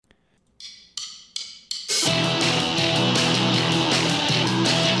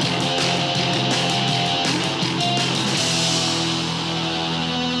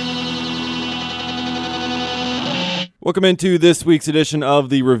Welcome into this week's edition of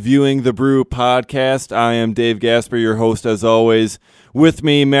the Reviewing the Brew podcast. I am Dave Gasper, your host as always. With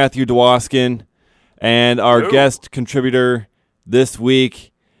me, Matthew Dwoskin, and our guest contributor this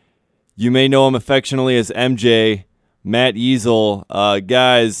week. You may know him affectionately as MJ, Matt Yeasel.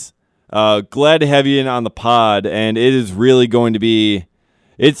 Guys, glad to have you in on the pod, and it is really going to be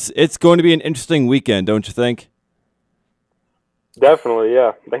it's going to be an interesting weekend, don't you think? Definitely,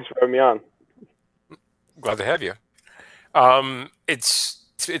 yeah. Thanks for having me on. Glad to have you.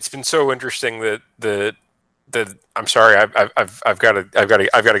 It's been so interesting that I'm sorry, I've got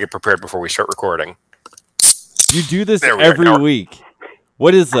to get prepared before we start recording. You do this every week.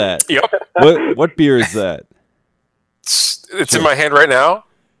 What is that? Yep. What beer is that? It's in my hand right now.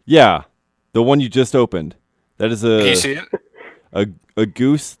 Yeah, the one you just opened. That is Can you see it? A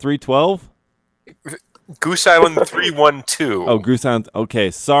Goose 312. Goose Island 312. Oh, Goose Island.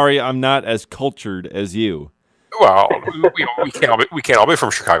 Okay, sorry, I'm not as cultured as you. Well, we can't all be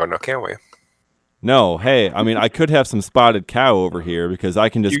from Chicago, now, can we? No, hey, I mean, I could have some Spotted Cow over here because I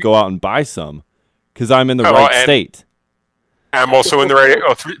can just go out and buy some because I'm in the right state. I'm also in the right.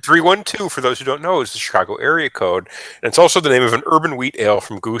 312, for those who don't know, is the Chicago area code, and it's also the name of an urban wheat ale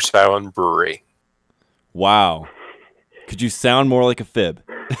from Goose Island Brewery. Wow, could you sound more like a fib?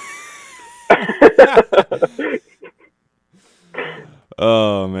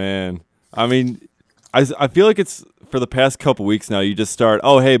 Oh man, I mean, I feel like it's for the past couple weeks now. You just start,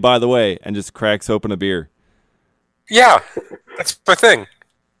 oh hey, by the way, and just cracks open a beer. Yeah, that's my thing.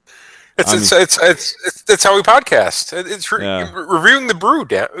 It's how we podcast. It's reviewing the brew.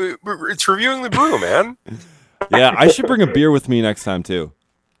 It's reviewing the brew, man. Yeah, I should bring a beer with me next time too.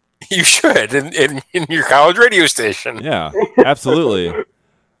 You should in your college radio station. Yeah, absolutely.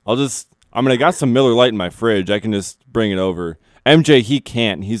 I got some Miller Lite in my fridge. I can just bring it over. MJ, he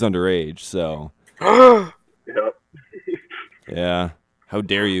can't. He's underage, so. Yeah. How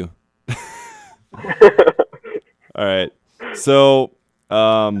dare you? All right. So,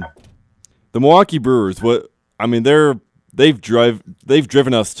 the Milwaukee Brewers. They've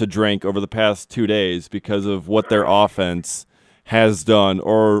driven us to drink over the past 2 days because of what their offense has done,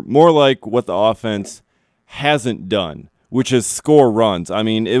 or more like what the offense hasn't done, which is score runs. I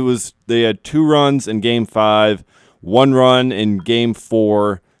mean, they had 2 runs in Game 5, 1 run in Game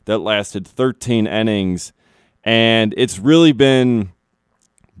 4 that lasted 13 innings, and it's really been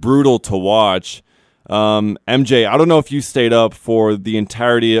brutal to watch. MJ, I don't know if you stayed up for the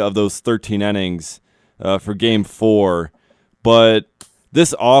entirety of those 13 innings for Game 4, but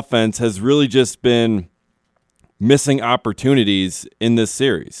this offense has really just been missing opportunities in this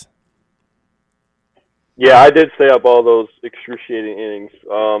series. Yeah, I did stay up all those excruciating innings.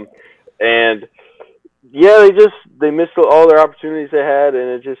 And yeah, they missed all their opportunities they had, and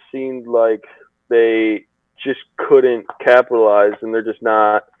it just seemed like they just couldn't capitalize, and they're just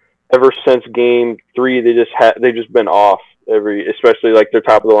not. Ever since Game 3, they've just been off especially like their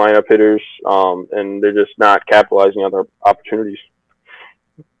top of the lineup hitters, and they're just not capitalizing on their opportunities.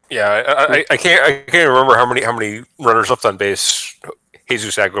 Yeah, I can't remember how many runners left on base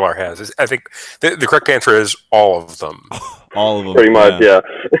Jesus Aguilar has. I think the correct answer is all of them. All of them, pretty much. Yeah.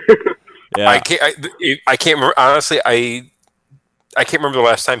 Yeah. I can't remember, honestly. I can't remember the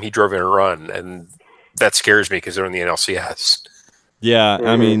last time he drove in a run, and that scares me because they're in the NLCS. Yeah,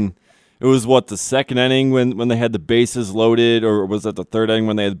 I mean, it was the second inning when they had the bases loaded, or was it the third inning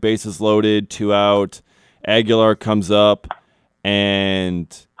when they had the bases loaded, 2 out? Aguilar comes up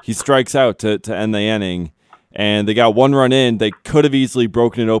and he strikes out to end the inning, and they got 1 run in. They could have easily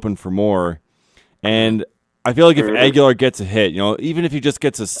broken it open for more, and I feel like if Aguilar gets a hit, even if he just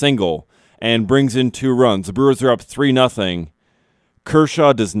gets a single and brings in 2 runs, the Brewers are up 3-0.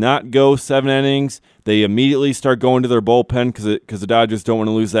 Kershaw does not go 7 innings. They immediately start going to their bullpen because the Dodgers don't want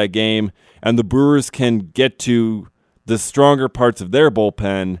to lose that game. And the Brewers can get to the stronger parts of their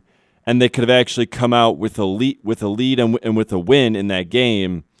bullpen, and they could have actually come out with a lead and with a win in that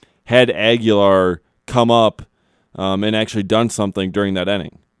game had Aguilar come up and actually done something during that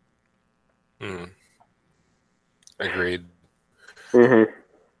inning. Agreed. Mm-hmm.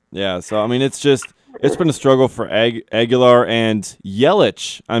 Yeah, so I mean, it's been a struggle for Aguilar and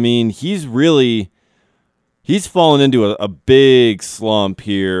Yelich. I mean, he's fallen into a big slump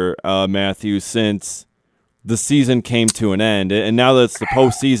here, Matthew, since the season came to an end. And now that it's the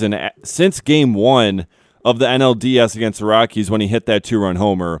postseason, since Game 1 of the NLDS against the Rockies when he hit that 2-run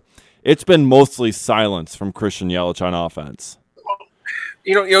homer, it's been mostly silence from Christian Yelich on offense.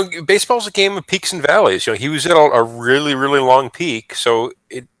 Baseball's a game of peaks and valleys. He was at a really, really long peak, so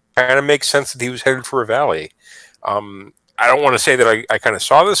it kind of makes sense that he was headed for a valley. I don't want to say that I kind of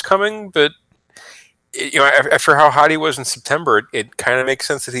saw this coming, but after how hot he was in September, it kind of makes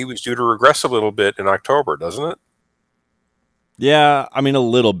sense that he was due to regress a little bit in October, doesn't it? Yeah, I mean a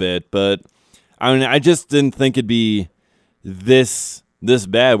little bit, but I mean I just didn't think it'd be this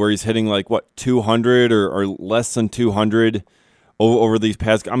bad where he's hitting like what 200 or less than 200 over these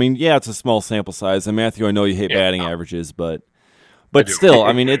past. I mean, yeah, it's a small sample size, and Matthew, I know you hate batting averages, but still,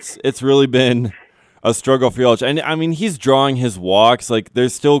 I mean, it's really been a struggle for Yelich. And I mean, he's drawing his walks. Like, they're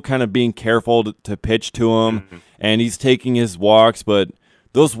still kind of being careful to pitch to him, and he's taking his walks, but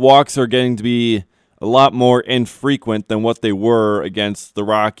those walks are getting to be a lot more infrequent than what they were against the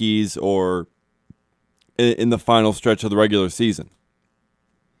Rockies or in the final stretch of the regular season.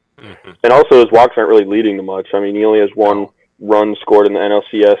 And also, his walks aren't really leading to much. I mean, he only has one run scored in the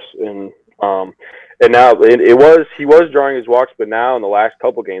NLCS, and now he was drawing his walks, but now in the last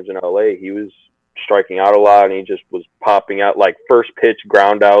couple games in LA, he was striking out a lot, and he just was popping out like first pitch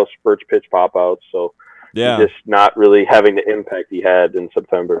ground outs, first pitch pop outs. So yeah, just not really having the impact he had in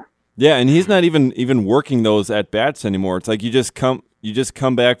September. Yeah, and he's not even working those at bats anymore. It's like you just come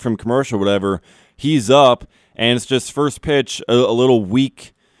back from commercial, whatever. He's up, and it's just first pitch, a little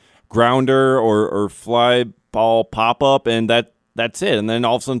weak grounder or fly ball pop up, and that's it. And then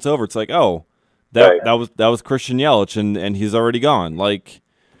all of a sudden it's over. It's like, oh, that was Christian Yelich, and he's already gone. Like,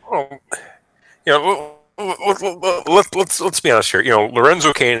 let's be honest here.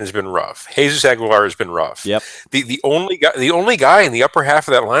 Lorenzo Cain has been rough. Jesus Aguilar has been rough. Yep. The only guy in the upper half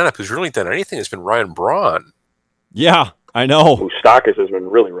of that lineup who's really done anything has been Ryan Braun. Yeah, I know. Moustakas has been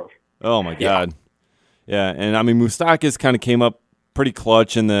really rough. Oh my God. Yeah, and I mean Moustakas kind of came up pretty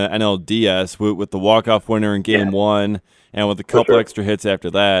clutch in the NLDS with the walk-off winner in Game 1 and with a couple extra hits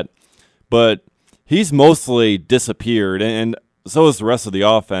after that. But he's mostly disappeared, and so is the rest of the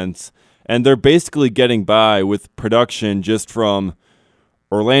offense. And they're basically getting by with production just from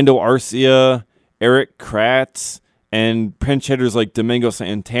Orlando Arcia, Eric Kratz, and pinch hitters like Domingo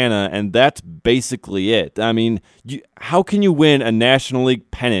Santana, and that's basically it. I mean, how can you win a National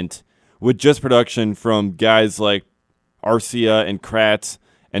League pennant with just production from guys like Arcia and Kratz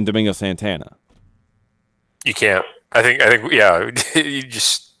and Domingo Santana? You can't. I think yeah. You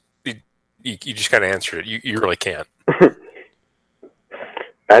just kind of answered it. You really can't.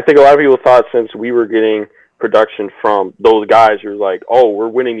 I think a lot of people thought since we were getting production from those guys who were like, oh, we're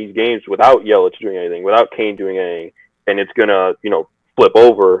winning these games without Yelich doing anything, without Cain doing anything, and it's gonna flip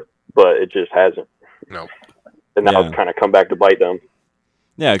over, but it just hasn't. No. And now it's kind of come back to bite them.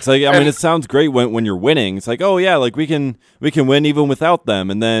 Yeah, because I mean, it sounds great when you're winning. It's like, oh yeah, like we can win even without them,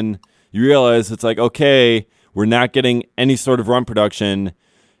 and then you realize it's like, okay, we're not getting any sort of run production.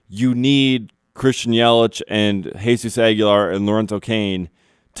 You need Christian Yelich and Jesus Aguilar and Lorenzo Cain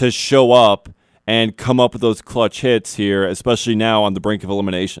to show up and come up with those clutch hits here, especially now on the brink of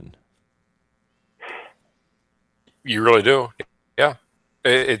elimination. You really do, yeah.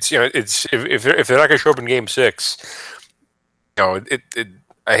 It's if they're not going to show up in Game 6, I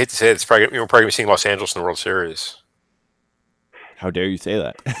hate to say it, it's probably we're probably going to be seeing Los Angeles in the World Series. How dare you say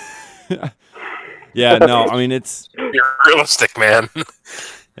that? Yeah, no, I mean you're realistic, man.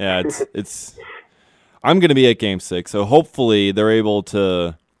 Yeah, it's. I'm going to be at Game 6, so hopefully they're able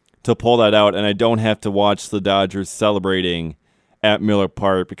to pull that out, and I don't have to watch the Dodgers celebrating at Miller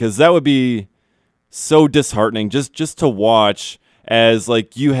Park, because that would be so disheartening just to watch as,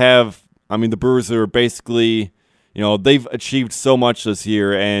 like, you have, I mean, the Brewers are basically, they've achieved so much this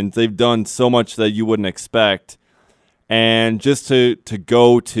year, and they've done so much that you wouldn't expect, and just to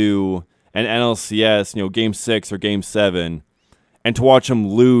go to an NLCS, Game 6 or Game 7, and to watch them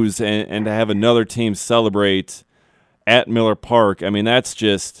lose and to have another team celebrate at Miller Park, I mean, that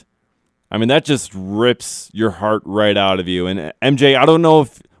just rips your heart right out of you. And MJ, I don't know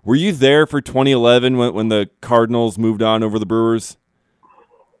were you there for 2011 when the Cardinals moved on over the Brewers?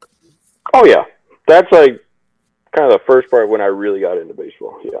 Oh yeah, that's like kind of the first part when I really got into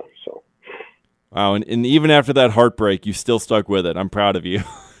baseball. Yeah, so. Wow, and even after that heartbreak, you still stuck with it. I'm proud of you.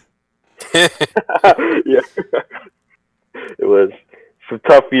 Yeah. It was some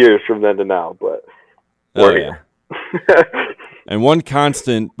tough years from then to now, but we're here. And one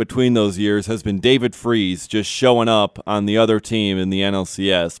constant between those years has been David Freese just showing up on the other team in the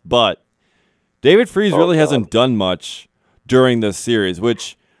NLCS. But David Freese really hasn't done much during this series,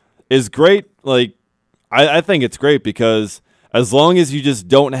 which is great. Like, I think it's great because as long as you just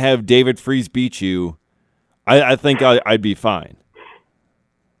don't have David Freese beat you, I think I'd be fine.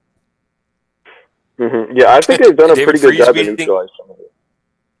 Mm-hmm. Yeah, I think they've done a pretty good job in neutralizing some of it.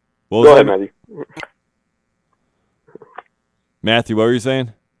 Go ahead, Matthew. Matthew, what were you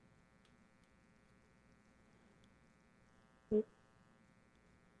saying?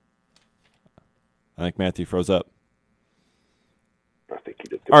 I think Matthew froze up. I think he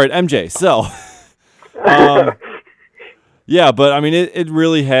did too. All right, MJ. So, yeah, but I mean, it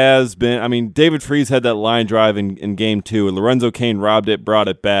really has been. I mean, David Freese had that line drive in game 2, and Lorenzo Cain robbed it, brought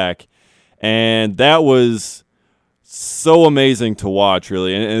it back, and that was so amazing to watch,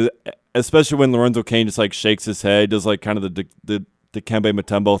 really, and especially when Lorenzo Cain just like shakes his head, does like kind of the Dikembe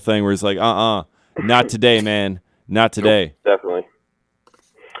Mutombo thing where he's like, not today, man, not today. Definitely.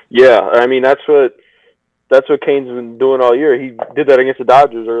 Yeah, I mean that's what Cain's been doing all year. He did that against the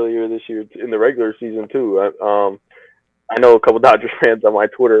Dodgers earlier this year in the regular season too. I know a couple Dodgers fans on my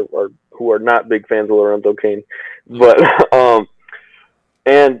Twitter who are not big fans of Lorenzo Cain, but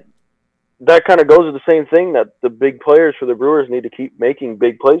and that kind of goes to the same thing that the big players for the Brewers need to keep making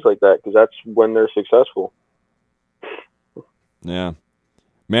big plays like that because that's when they're successful. Yeah,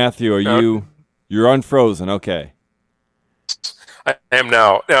 Matthew, you're unfrozen? Okay. I am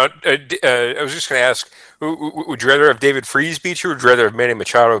now. Now, I was just going to ask, would you rather have David Freese beat you, or would you rather have Manny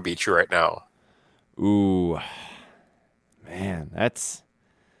Machado beat you right now? Ooh, man,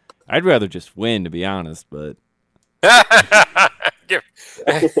 I'd rather just win, to be honest, but Give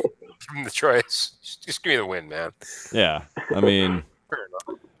him the choice. Just give me the win, man. Yeah, I mean,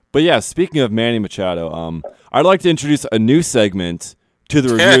 but yeah, speaking of Manny Machado, I'd like to introduce a new segment to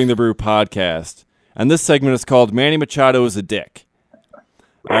the Reviewing the Brew podcast, and this segment is called Manny Machado is a Dick.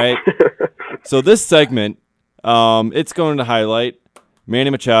 All right, so this segment, it's going to highlight Manny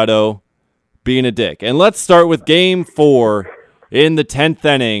Machado being a dick, and let's start with Game 4 in the 10th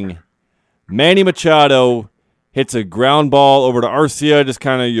inning. Manny Machado hits a ground ball over to Arcia, just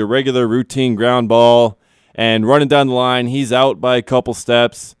kind of your regular routine ground ball, and running down the line, he's out by a couple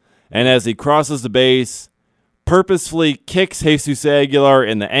steps, and as he crosses the base, purposefully kicks Jesus Aguilar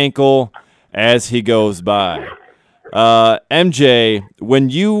in the ankle as he goes by. MJ, when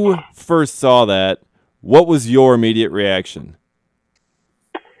you first saw that, what was your immediate reaction?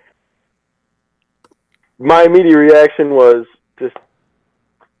 My immediate reaction was just,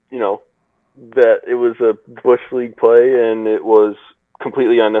 that it was a Bush League play and it was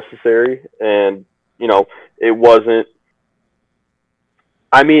completely unnecessary. And, it wasn't,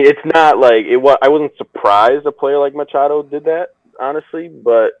 I mean, it's not like I wasn't surprised a player like Machado did that, honestly,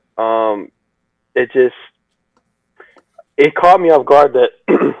 but it caught me off guard that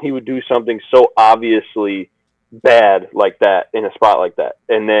he would do something so obviously bad like that in a spot like that.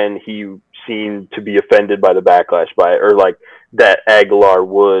 And then he seemed to be offended by the backlash by it, or like that Aguilar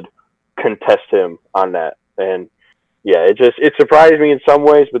would contest him on that. And yeah, it surprised me in some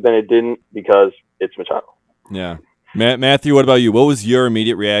ways, but then it didn't because it's Machado. Yeah. Matthew, what about you? What was your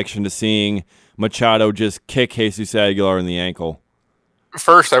immediate reaction to seeing Machado just kick Jesus Aguilar in the ankle?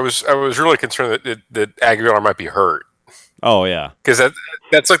 First, I was really concerned that Aguilar might be hurt. Oh yeah, because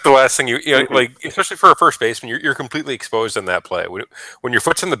that's like the last thing you like, especially for a first baseman, you're completely exposed in that play. When your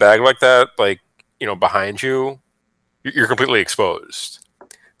foot's in the bag like that, like behind you, you're completely exposed.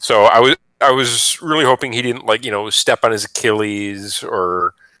 So I was really hoping he didn't step on his Achilles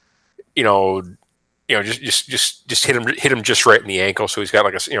or just hit him just right in the ankle, so he's got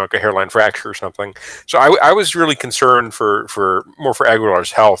like a hairline fracture or something. So I was really concerned for more for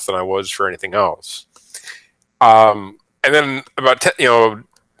Aguilar's health than I was for anything else. And then about let's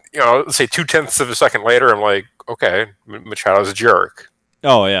say 0.2 of a second later, I'm like, okay, Machado's a jerk.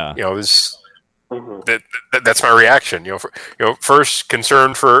 Oh yeah, that's my reaction. First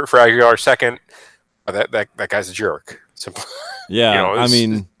concern for Aguilar, second that guy's a jerk. Simple. Yeah,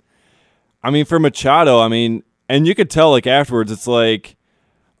 I mean for Machado, and you could tell like afterwards, it's like,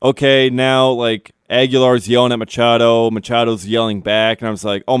 okay, now like Aguilar's yelling at Machado, Machado's yelling back, and I was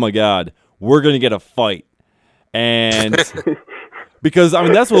like, oh my god, we're gonna get a fight. And because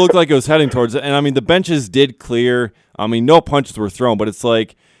that's what it looked like it was heading towards. And the benches did clear. No punches were thrown, but it's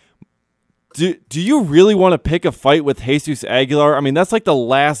like, do you really want to pick a fight with Jesus Aguilar? That's like the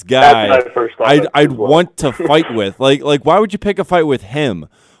last guy I'd want to fight with. Like why would you pick a fight with him?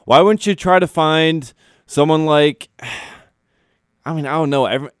 Why wouldn't you try to find someone like, I don't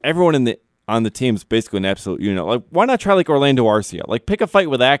know. Everyone on the team is basically an absolute unit. Like, why not try like Orlando Arcia? Like, pick a fight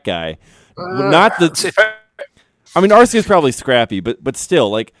with that guy. Not the. Arcia is probably scrappy, but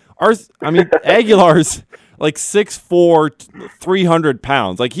still, like Aguilar's like 6'4", 300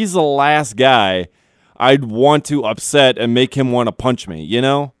 pounds. Like, he's the last guy I'd want to upset and make him want to punch me.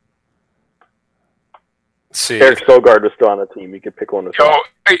 See, Eric Sogard was still on the team. You could pick one.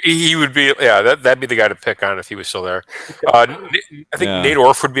 He would be. Yeah, that'd be the guy to pick on if he was still there. I think Nate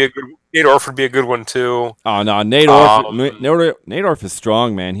Orf would be a good one too. Oh no, Nate Orf is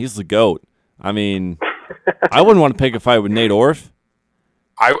strong, man. He's the GOAT. I wouldn't want to pick a fight with Nate Orf.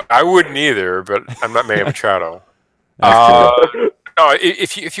 I wouldn't either, but I'm not Manny Machado. That's true. No,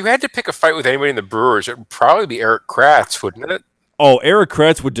 if you had to pick a fight with anybody in the Brewers, it would probably be Eric Kratz, wouldn't it? Oh, Eric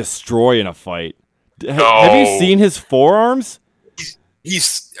Kratz would destroy in a fight. No. Have you seen his forearms?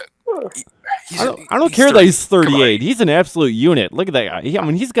 He's I don't care that he's 38. He's an absolute unit. Look at that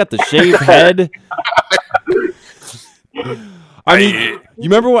guy. He's got the shaved head. I mean, you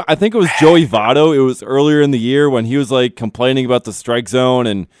remember what? I think it was Joey Votto. It was earlier in the year when he was like complaining about the strike zone,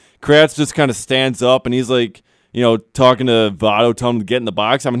 and Kratz just kind of stands up and he's like, talking to Votto, telling him to get in the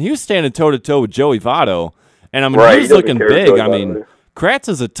box. I mean, he was standing toe to toe with Joey Votto, and I mean, he was looking big. I mean, Kratz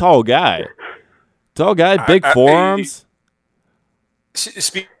is a tall guy. Tall guy, big forearms.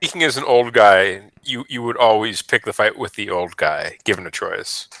 Speaking as an old guy, you would always pick the fight with the old guy, given a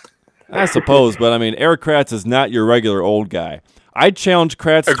choice. I suppose, but I mean, Eric Kratz is not your regular old guy. I'd challenge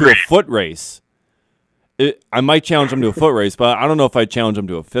Kratz to a foot race. I might challenge him to a foot race, but I don't know if I'd challenge him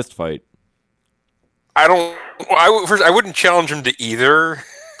to a fist fight. I wouldn't challenge him to either.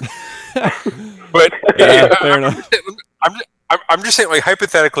 But fair enough. I'm just saying, like,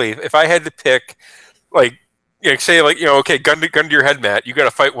 hypothetically, if I had to pick, like, say, like, okay, gun to your head, Matt, you got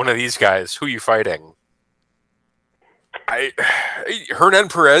to fight one of these guys. Who are you fighting? Hernan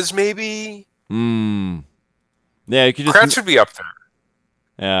Perez, maybe. Yeah, you could just. Kratz would be up there.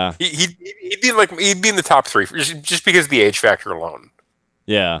 Yeah, he'd be in the top 3 just because of the age factor alone.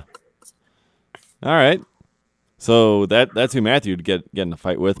 Yeah. All right. So that's who Matthew would get in a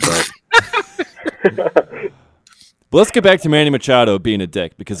fight with, but. But let's get back to Manny Machado being a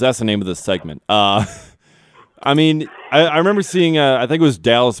dick, because that's the name of this segment. I mean, I remember seeing, I think it was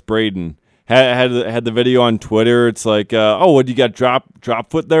Dallas Braden had the video on Twitter. It's like, what, you got drop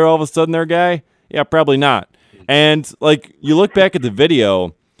foot there all of a sudden there, guy? Yeah, probably not. And, like, you look back at the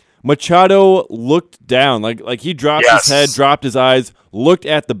video, Machado looked down. Like he dropped his head, dropped his eyes, looked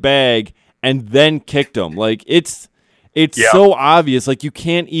at the bag, and then kicked him. Like, it's so obvious. Like, you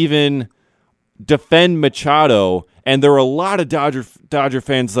can't even defend Machado. And there were a lot of Dodger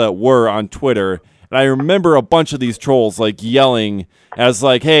fans that were on Twitter. And I remember a bunch of these trolls like yelling as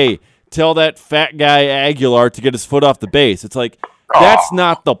like, hey, tell that fat guy Aguilar to get his foot off the base. It's like, that's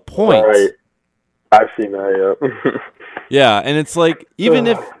not the point. Right. I've seen that, yeah. Yeah, and it's like, even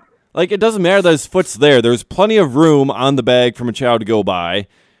if, like, it doesn't matter that his foot's there. There's plenty of room on the bag for Machado to go by.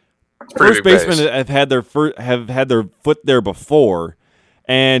 First basemen have had their foot there before,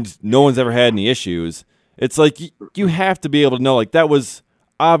 and no one's ever had any issues. It's like you have to be able to know, like, that was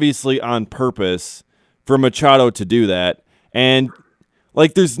obviously on purpose for Machado to do that. And,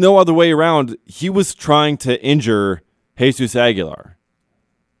 like, there's no other way around. He was trying to injure Jesus Aguilar.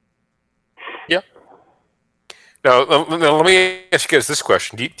 Yeah. Now, let me ask you guys this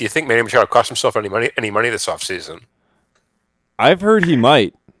question. Do you think Manny Machado cost himself any money this offseason? I've heard he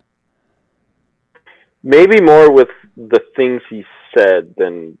might. Maybe more with the things he said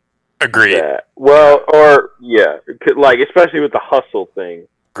than... Agreed. That. Well, or yeah, like especially with the hustle thing.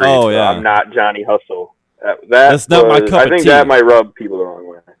 Agreed. Oh yeah, I'm not Johnny Hustle. That's not my cup of tea. I think that might rub people the wrong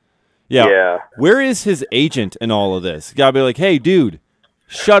way. Yeah. Where is his agent in all of this? You gotta be like, hey, dude,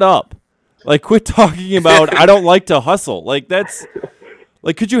 shut up. Like, quit talking about I don't like to hustle. Like, that's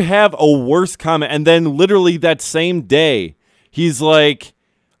like, could you have a worse comment? And then literally that same day, he's like,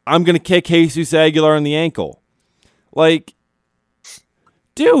 I'm gonna kick Jesus Aguilar in the ankle. Like,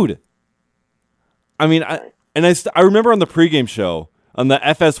 dude. I mean, I remember on the pregame show, on the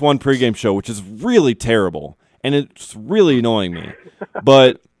FS1 pregame show, which is really terrible, and it's really annoying me.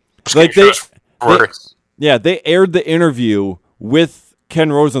 But like they aired the interview with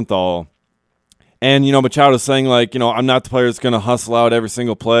Ken Rosenthal, and Machado's saying like, I'm not the player that's going to hustle out every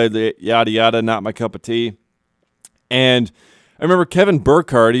single play, yada yada, not my cup of tea. And I remember Kevin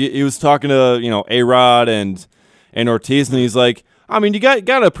Burkhardt, he was talking to A-Rod and Ortiz, and he's like, I mean, you got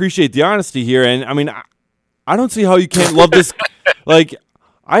to appreciate the honesty here, and I mean, I don't see how you can't love this. Like,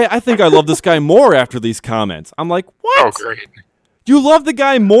 I think I love this guy more after these comments. I'm like, what? Oh, great! You love the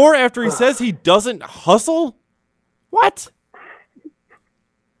guy more after he says he doesn't hustle? What?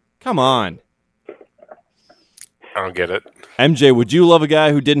 Come on. I don't get it. MJ, would you love a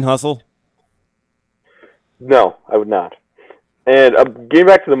guy who didn't hustle? No, I would not. And getting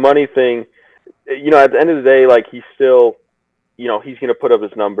back to the money thing, at the end of the day, like, he's still. He's going to put up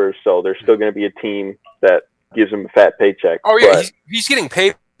his numbers, so there's still going to be a team that gives him a fat paycheck. Oh, yeah, he's getting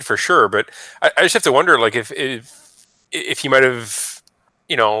paid for sure, but I just have to wonder, like, if he might have,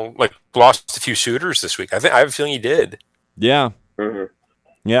 like, lost a few suitors this week. I have a feeling he did. Yeah. Mm-hmm.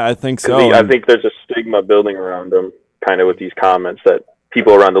 Yeah, I think so. I think there's a stigma building around him, kind of with these comments, that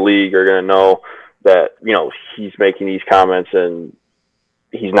people around the league are going to know that, he's making these comments, and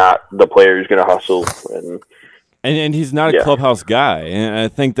he's not the player who's going to hustle. And he's not a clubhouse guy. And I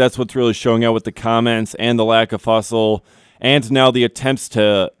think that's what's really showing out with the comments and the lack of hustle, and now the attempts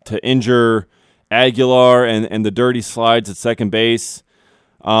to injure Aguilar and the dirty slides at second base.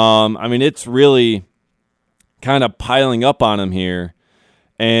 I mean, it's really kind of piling up on him here.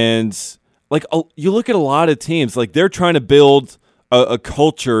 And like you look at a lot of teams, like they're trying to build a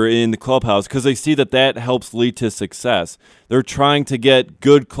culture in the clubhouse because they see that helps lead to success. They're trying to get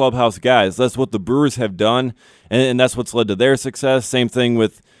good clubhouse guys. That's what the Brewers have done, and that's what's led to their success. Same thing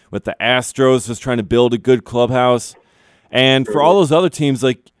with the Astros, just trying to build a good clubhouse. And for all those other teams,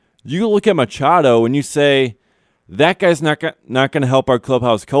 like you look at Machado and you say, that guy's not going to help our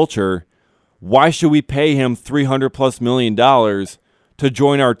clubhouse culture. Why should we pay him $300+ million to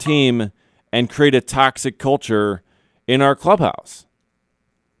join our team and create a toxic culture in our clubhouse?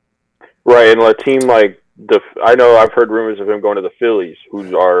 Right, and a team like I know I've heard rumors of him going to the Phillies,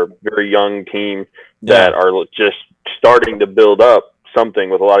 who are a very young team that are just starting to build up something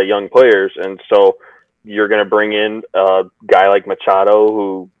with a lot of young players, and so you're going to bring in a guy like Machado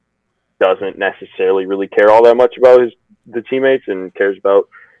who doesn't necessarily really care all that much about the teammates and cares about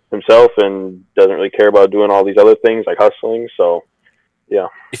himself and doesn't really care about doing all these other things like hustling. So, yeah.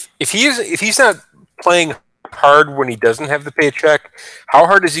 If he's not playing hard when he doesn't have the paycheck, how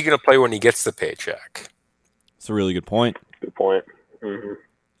hard is he going to play when he gets the paycheck? That's a really good point. Good point. Mm-hmm.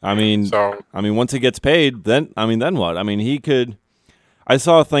 I mean, once he gets paid, then what? I mean, he could. I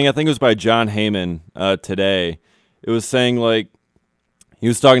saw a thing. I think it was by John Heyman today. It was saying like he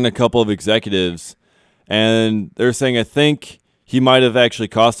was talking to a couple of executives, and they're saying I think he might have actually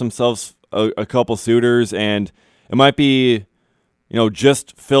cost himself a couple suitors, and it might be,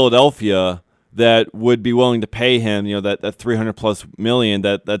 just Philadelphia that would be willing to pay him, that $300+ million.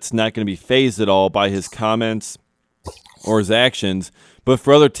 That's not going to be phased at all by his comments or his actions. But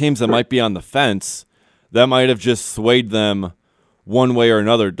for other teams that might be on the fence, that might have just swayed them one way or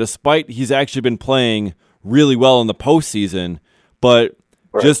another, despite he's actually been playing really well in the postseason. But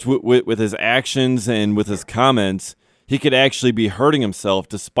just with his actions and with his comments, he could actually be hurting himself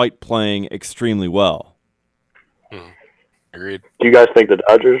despite playing extremely well. Agreed. Do you guys think the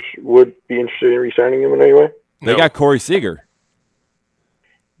Dodgers would be interested in re-signing him in any way? They got Corey Seager.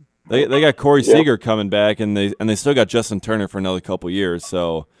 They got Corey Seager coming back, and they still got Justin Turner for another couple years.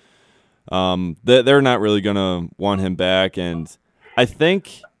 So they're not really going to want him back. And I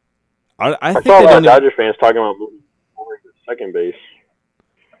think I think saw a lot of Dodgers fans talking about moving forward to second base.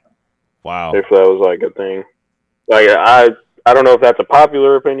 Wow. If that was like a thing. Like I don't know if that's a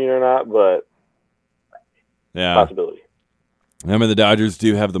popular opinion or not, but possibility. Remember, the Dodgers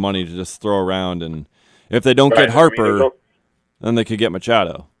do have the money to just throw around, and if they don't get Harper, then they could get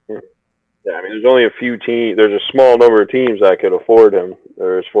Machado. Yeah, I mean, there's only a few teams. There's a small number of teams that could afford him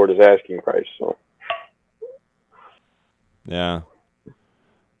or afford his asking price. So, yeah.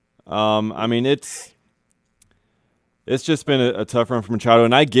 I mean, it's just been a tough run for Machado,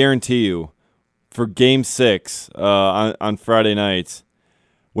 and I guarantee you, for Game 6 on Friday nights,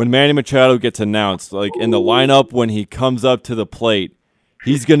 when Manny Machado gets announced, like in the lineup when he comes up to the plate,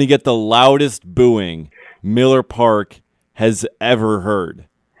 he's going to get the loudest booing Miller Park has ever heard.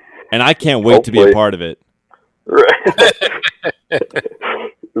 And I can't wait to be a part of it. Right.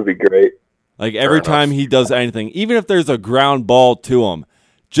 It would be great. Like every time he does anything, even if there's a ground ball to him,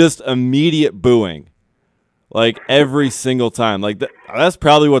 just immediate booing. Like every single time. Like that's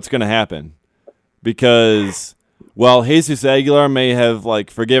probably what's going to happen. Because while Jesus Aguilar may have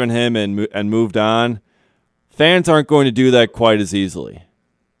forgiven him and moved on, fans aren't going to do that quite as easily.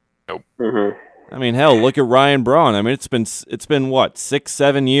 Nope. Mm-hmm. I mean, hell, look at Ryan Braun. I mean, it's been what,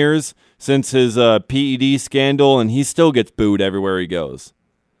 6-7 years since his PED scandal, and he still gets booed everywhere he goes.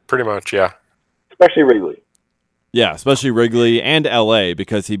 Pretty much, yeah. Especially Wrigley. Yeah, especially Wrigley and LA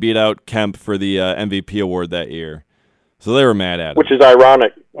because he beat out Kemp for the MVP award that year. So they were mad at him. Which is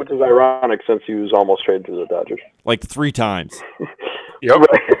ironic since he was almost traded to the Dodgers. 3 times. Yep.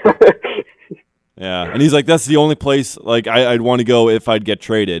 Yeah, and he's like, that's the only place I'd want to go if I'd get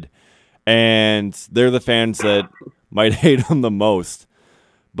traded. And they're the fans that might hate him the most.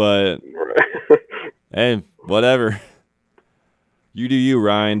 But, hey, whatever. You do you,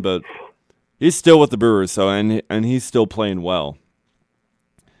 Ryan, but he's still with the Brewers, and he's still playing well.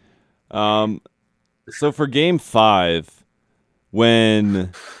 So for Game 5,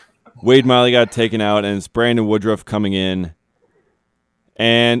 when Wade Miley got taken out and it's Brandon Woodruff coming in,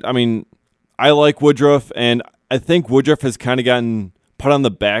 and I mean, I like Woodruff, and I think Woodruff has kind of gotten put on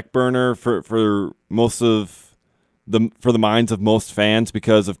the back burner for most of the minds of most fans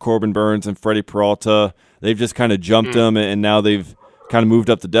because of Corbin Burns and Freddie Peralta. They've just kind of jumped him, and now they've kind of moved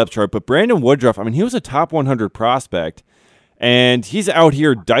up the depth chart. But Brandon Woodruff, I mean, he was a top 100 prospect, and he's out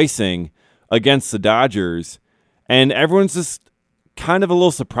here dicing against the Dodgers, and everyone's just kind of a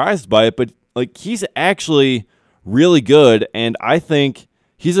little surprised by it. But like, he's actually really good, and I think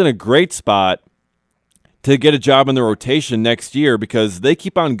he's in a great spot to get a job in the rotation next year because they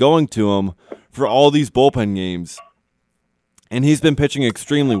keep on going to him for all these bullpen games, and he's been pitching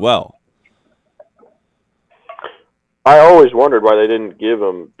extremely well. I always wondered why they didn't give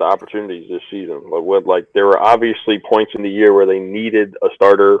him the opportunities this season. There were obviously points in the year where they needed a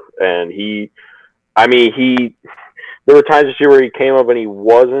starter, and there were times this year where he came up and he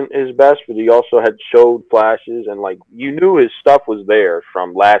wasn't his best, but he also had showed flashes, and like, you knew his stuff was there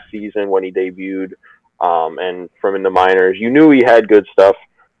from last season when he debuted, and from in the minors. You knew he had good stuff,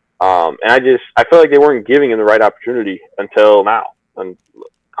 and I feel like they weren't giving him the right opportunity until now, and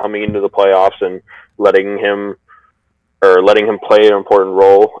coming into the playoffs and letting him play an important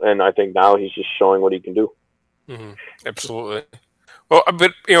role. And I think now he's just showing what he can do. Mm-hmm. Absolutely. Well,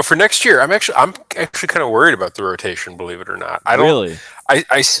 but for next year, I'm actually kind of worried about the rotation. Believe it or not, I don't really.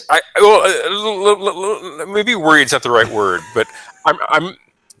 Well, maybe worried's not the right word, but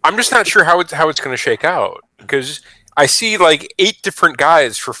I'm just not sure how it's going to shake out, because I see like 8 different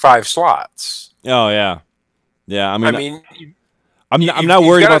guys for 5 slots. Oh yeah. I'm I'm not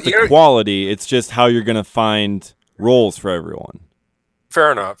worried about the quality. It's just how you're going to find roles for everyone.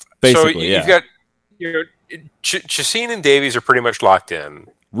 Fair enough. Basically, so you've got Chacin and Davies are pretty much locked in.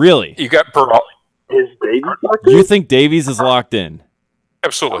 Really? You got Peralta. Is Davies locked in? You think Davies is locked in?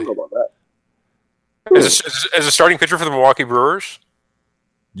 Absolutely. I don't know about that. As a starting pitcher for the Milwaukee Brewers?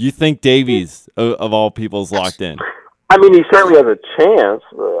 You think Davies, of all people, is locked in? I mean, he certainly has a chance.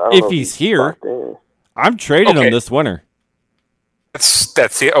 But I don't If know he's here, locked in. I'm trading him this winter. That's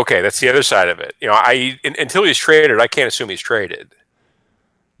the other side of it. Until he's traded, I can't assume he's traded.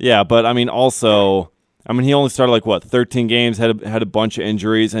 Yeah, but I mean, also, he only started 13 games, had a bunch of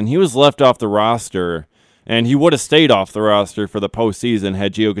injuries, and he was left off the roster, and he would have stayed off the roster for the postseason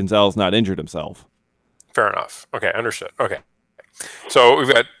had Gio Gonzalez not injured himself. Fair enough. Okay, understood. Okay, so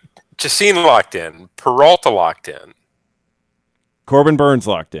we've got Chacin locked in, Peralta locked in, Corbin Burns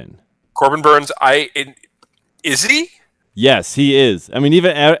locked in. Corbin Burns, is he? Yes, he is. I mean,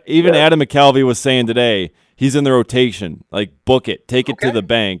 even Adam McCalvy was saying today he's in the rotation. Like, book it, take it to the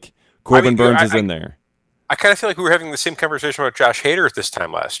bank. Corbin Burns is in there. I kind of feel like we were having the same conversation about Josh Hader at this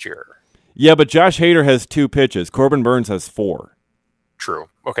time last year. Yeah, but Josh Hader has 2 pitches. Corbin Burns has 4. True.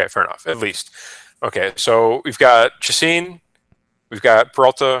 Okay, fair enough. At least. Okay, so we've got Chacin, we've got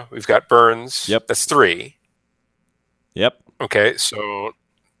Peralta, we've got Burns. Yep. That's 3. Yep. Okay, so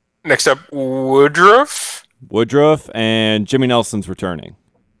next up, Woodruff, and Jimmy Nelson's returning.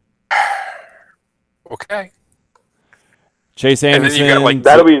 Okay. Chase Anderson. And then you got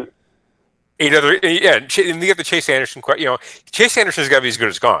That'll be 8 other. Yeah, and you get the Chase Anderson. Chase Anderson's got to be as good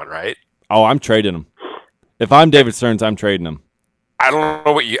as gone, right? Oh, I'm trading him. If I'm David Stearns, I'm trading him. I don't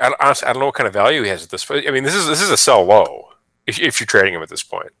know honestly, I don't know what kind of value he has at this point. I mean, this is a sell low if you're trading him at this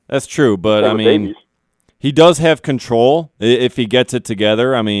point. That's true, but I mean, Davies. he does have control if he gets it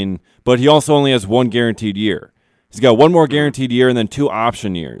together. I mean, but he also only has 1 guaranteed year. He's got 1 more guaranteed year and then 2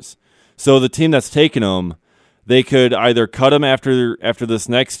 option years. So the team that's taking him, they could either cut him after this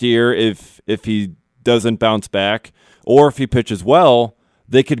next year if he doesn't bounce back, or if he pitches well,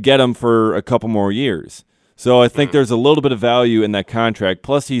 they could get him for a couple more years. So I think there's a little bit of value in that contract.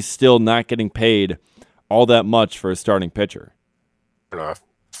 Plus, he's still not getting paid all that much for a starting pitcher. Enough.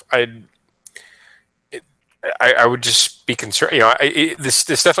 I would just be concerned. This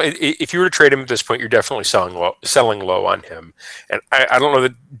stuff. If you were to trade him at this point, you're definitely selling low on him. And I don't know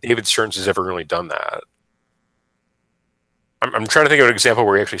that David Stearns has ever really done that. I'm trying to think of an example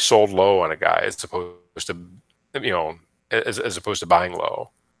where he actually sold low on a guy as opposed to as opposed to buying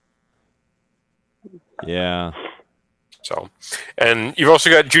low. Yeah. So, and you've also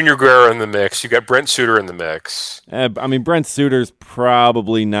got Junior Guerra in the mix. You've got Brent Suter in the mix. I mean, Brent Suter's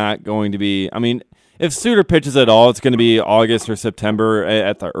probably not going to be. I mean, if Suter pitches at all, it's going to be August or September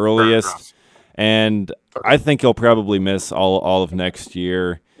at the earliest. And I think he'll probably miss all of next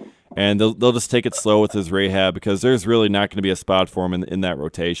year. And they'll just take it slow with his rehab because there's really not going to be a spot for him in that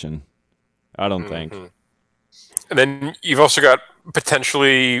rotation. I don't think. And then you've also got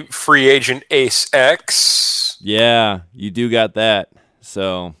potentially free agent Ace X. Yeah, you do got that.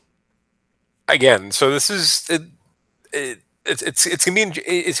 So again, so this is it's gonna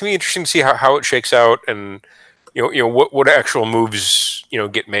be interesting to see how it shakes out, and what actual moves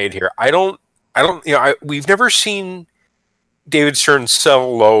get made here. We've never seen David Stearns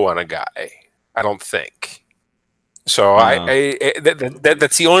sell low on a guy. I don't think. So No.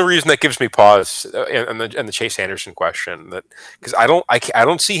 that's the only reason that gives me pause and the Chase Anderson question, that because I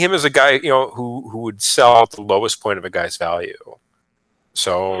don't see him as a guy who would sell at the lowest point of a guy's value.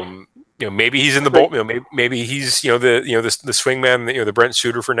 So maybe he's in the bowl. Maybe he's the swingman, the Brent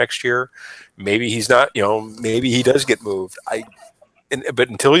Suter for next year. Maybe he's not. Maybe he does get moved. But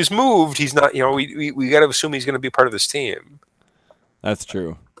until he's moved, he's not. We got to assume he's going to be part of this team. That's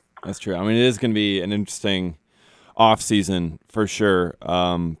true. That's true. I mean, it is going to be an interesting off season for sure.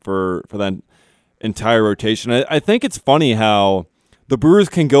 For that entire rotation, I think it's funny how the Brewers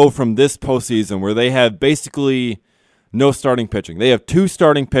can go from this postseason where they have basically no starting pitching. They have two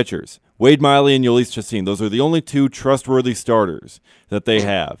starting pitchers, Wade Miley and Jhoulys Chacin. Those are the only two trustworthy starters that they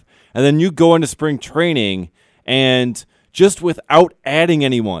have. And then you go into spring training, and just without adding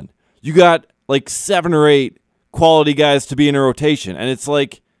anyone, you got like 7 or 8 quality guys to be in a rotation. And it's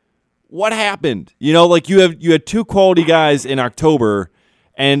like, what happened? You had 2 quality guys in October,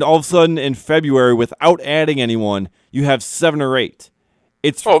 and all of a sudden in February, without adding anyone, you have 7 or 8.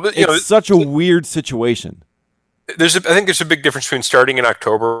 It's such a weird situation. I think there's a big difference between starting in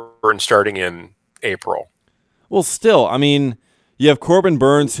October and starting in April. Well, still, I mean, you have Corbin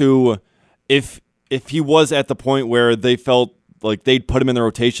Burns, who, if he was at the point where they felt like they'd put him in the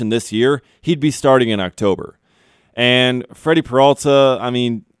rotation this year, he'd be starting in October. And Freddie Peralta, I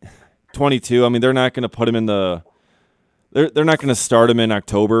mean, 22. I mean, they're not going to put him in the. They're not going to start him in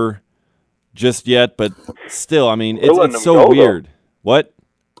October just yet, but still, I mean, it's so weird. Though. What?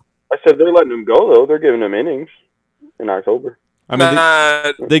 I said they're letting him go though. They're giving him innings in October. I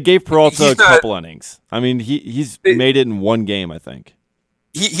mean, they gave Peralta a couple innings. I mean, he's made it in one game, I think.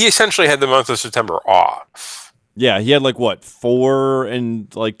 He essentially had the month of September off. Yeah, he had 4 and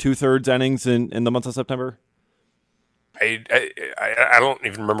 2/3 innings in the month of September. I don't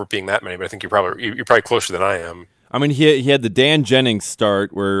even remember it being that many, but I think you're probably closer than I am. I mean, he had the Dan Jennings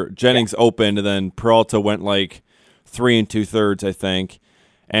start where Jennings opened, and then Peralta went 3 and 2/3, I think.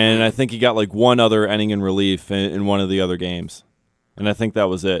 And I think he got 1 other inning in relief in one of the other games. And I think that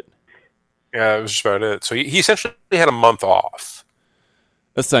was it. Yeah, that was just about it. So he essentially had a month off.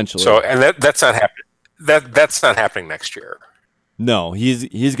 Essentially. So, and that's not happening. That's not happening next year. No, he's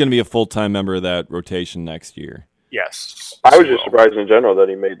going to be a full-time member of that rotation next year. Yes. I was just surprised in general that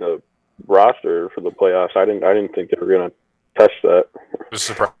he made the roster for the playoffs. I didn't think they were going to touch that. I was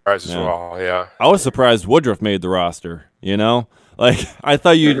surprised as well. Yeah. I was surprised Woodruff made the roster. I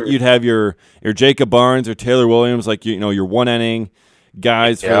thought you'd have your Jacob Barnes or Taylor Williams, your 1 inning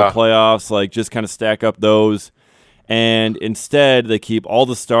guys for the playoffs, just kind of stack up those. And instead, they keep all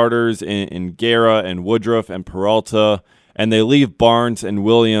the starters in Guerra and Woodruff and Peralta, and they leave Barnes and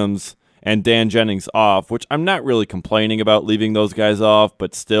Williams and Dan Jennings off, which I'm not really complaining about leaving those guys off,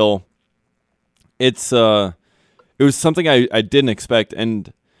 but still, it was something I didn't expect,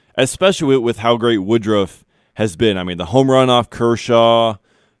 and especially with how great Woodruff has been. I mean, the home run off Kershaw,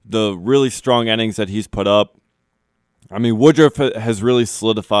 the really strong innings that he's put up. I mean, Woodruff has really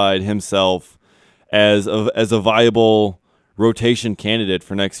solidified himself as a viable rotation candidate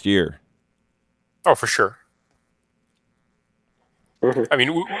for next year. Oh, for sure. Mm-hmm. I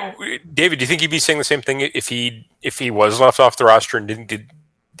mean, David, do you think he'd be saying the same thing if he was left off the roster and didn't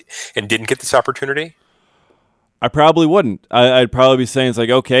get this opportunity? I probably wouldn't. I'd probably be saying it's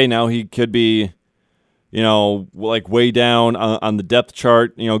okay, now he could be, way down on the depth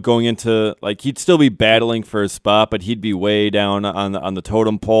chart, going into, he'd still be battling for his spot, but he'd be way down on the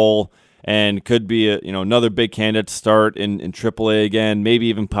totem pole and could be another big candidate to start in AAA again, maybe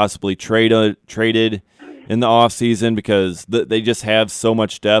even possibly traded in the offseason because they just have so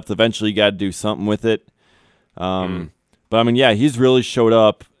much depth. Eventually you got to do something with it. But I mean, yeah, he's really showed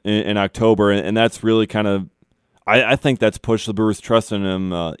up in October, and that's really kind of, I think that's pushed the Brewers' trust in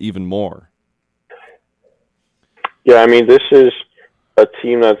him even more. Yeah, I mean, this is a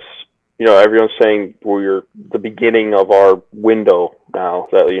team that's, everyone's saying we're the beginning of our window now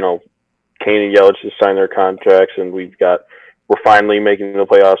that, Kane and Yelich just signed their contracts and we're finally making the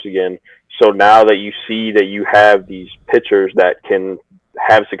playoffs again. So now that you see that you have these pitchers that can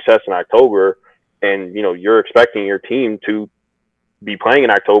have success in October and, you're expecting your team to be playing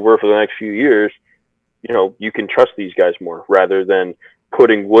in October for the next few years, you can trust these guys more rather than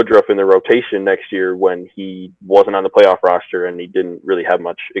putting Woodruff in the rotation next year when he wasn't on the playoff roster and he didn't really have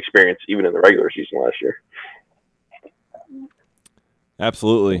much experience even in the regular season last year.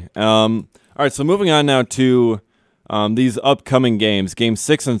 Absolutely. All right, so moving on now to these upcoming games, Game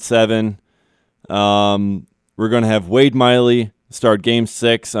 6 and 7. We're going to have Wade Miley start Game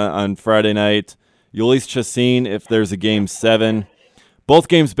 6 on Friday night. Jhoulys Chacin if there's a Game 7. Both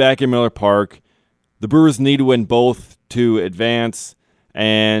games back in Miller Park. the Brewers need to win both to advance,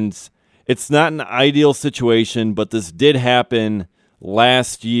 and it's not an ideal situation, but this did happen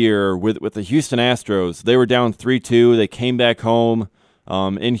last year with the Houston Astros. They were down 3-2. They came back home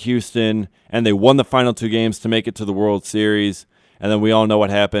in Houston, and they won the final 2 games to make it to the World Series, and then we all know what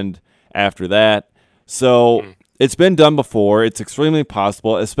happened after that. So it's been done before. It's extremely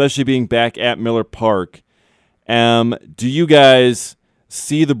possible, especially being back at Miller Park. Do you guys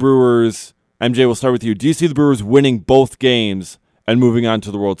see the Brewers, MJ, we'll start with you. Do you see the Brewers winning both games and moving on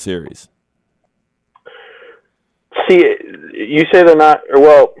to the World Series? See, you say they're not,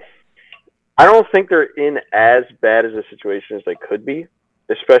 well, I don't think they're in as bad as a situation as they could be,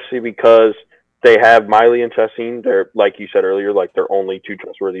 especially because they have Miley and Chacín. They're, like you said earlier, like they're only 2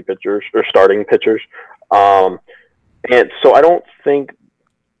 trustworthy pitchers or starting pitchers. And so I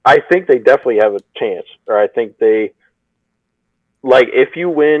think they definitely have a chance, or I think they, like, if you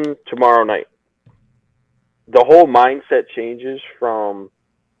win tomorrow night, the whole mindset changes from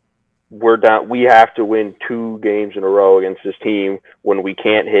we're down, we have to win 2 games in a row against this team when we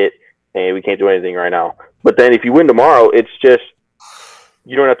can't hit and we can't do anything right now. But then if you win tomorrow, it's just,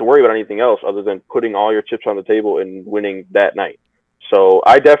 you don't have to worry about anything else other than putting all your chips on the table and winning that night. So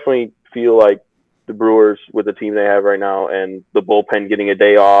I definitely feel like the Brewers, with the team they have right now and the bullpen getting a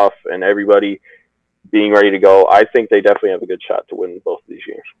day off and everybody being ready to go, I think they definitely have a good shot to win both of these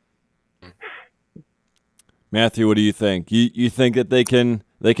games. Matthew, what do you think? You think that they can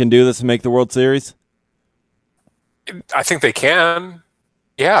do this and make the World Series? I think they can.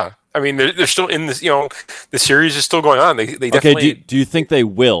 Yeah. I mean, they're still in this, the series is still going on. They definitely. Okay, do you think they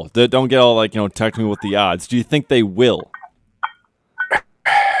will? Don't get all text me with the odds. Do you think they will?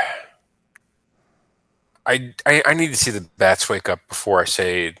 I need to see the bats wake up before I'd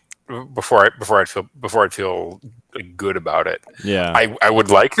feel good about it. Yeah, I would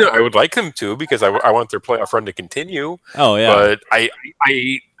like them to, because I want their playoff run to continue. Oh yeah, but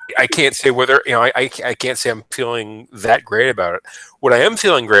I can't say whether I can't say I'm feeling that great about it. What I am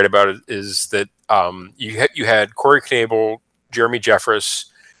feeling great about it is that you had Corey Knebel, Jeremy Jeffress,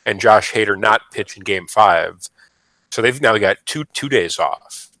 and Josh Hader not pitch in Game 5, so they've now got two days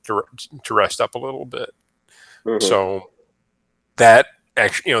off to rest up a little bit. Mm-hmm. So that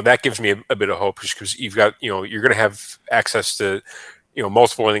actually, that gives me a bit of hope, just because you've got, you're going to have access to,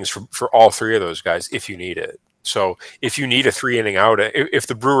 multiple innings for all 3 of those guys if you need it. So if you need a 3-inning outing, if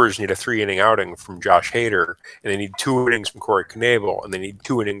the Brewers need a 3-inning outing from Josh Hader, and they need 2 innings from Corey Knebel, and they need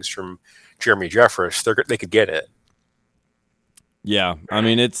 2 innings from Jeremy Jeffress, they could get it. Yeah, I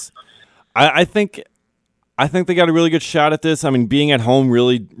mean, I think they got a really good shot at this. I mean, being at home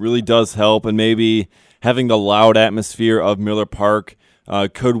really, really does help, and maybe having the loud atmosphere of Miller Park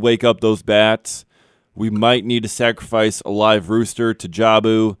could wake up those bats. We might need to sacrifice a live rooster to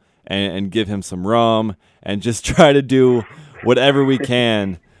Jabu and give him some rum and just try to do whatever we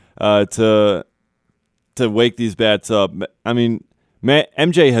can to wake these bats up. I mean,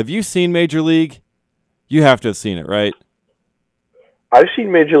 MJ, have you seen Major League? You have to have seen it, right? I've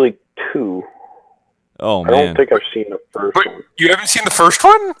seen Major League 2. Oh, man. I don't think I've seen the first one. You haven't seen the first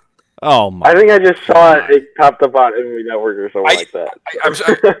one? Oh, my. I think I just saw it. It popped up on MLB Network or something like that.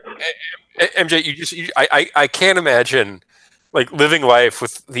 MJ, I can't imagine living life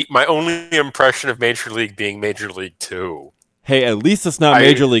with my only impression of Major League being Major League 2. Hey, at least it's not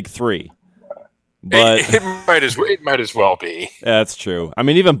Major League 3. But it might as well be. Yeah, that's true. I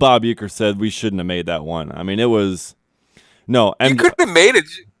mean, even Bob Uecker said we shouldn't have made that one. I mean, it was no. You couldn't have made it.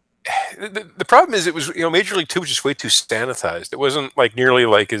 The problem is, it was Major League 2 was just way too sanitized. It wasn't nearly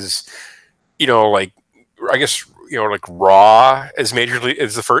as I guess raw as Major League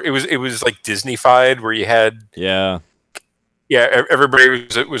as the first. It was Disney-fied, where you had everybody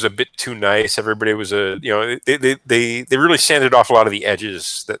was a bit too nice. Everybody was they really sanded off a lot of the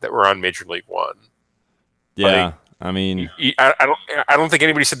edges that were on Major League 1. Yeah, I mean, I don't think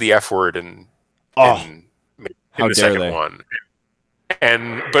anybody said the F word in the second one.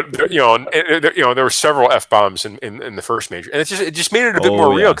 But there were several F-bombs in the first major, and it just made it a bit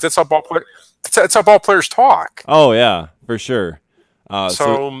more real, because that's how ball players talk. Oh yeah, for sure.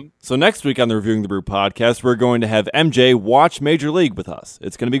 So next week on the Reviewing the Brew podcast, we're going to have MJ watch Major League with us.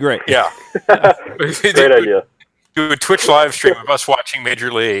 It's going to be great. Yeah, great idea. Do a Twitch live stream of us watching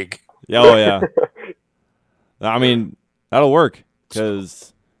Major League. Oh yeah. I mean, that'll work,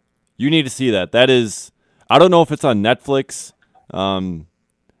 because you need to see that. That is, I don't know if it's on Netflix. I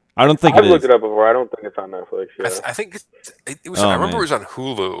don't think I've looked it up before. I don't think it's on Netflix. Yeah. I think it was. I remember it was on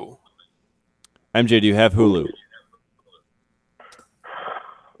Hulu. MJ, do you have Hulu?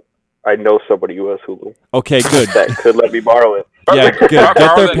 I know somebody who has Hulu. Okay, good. That could let me borrow it. Yeah, good. Get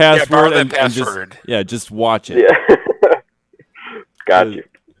Borrow their that- yeah, borrow password that and password. just watch it. Yeah. Got you.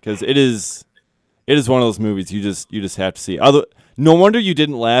 Because it is one of those movies you just have to see. No wonder you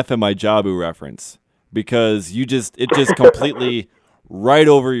didn't laugh at my Jabu reference, because it just completely right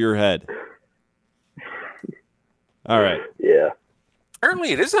over your head. All right. Yeah.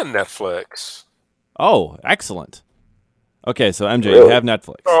 Apparently, it is on Netflix. Oh, excellent. Okay, so MJ, you Really? have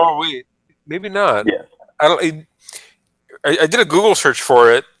Netflix. Oh wait, maybe not. Yeah. I did a Google search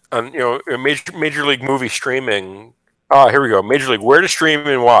for it on Major League Movie streaming. Oh, here we go. Major League, where to stream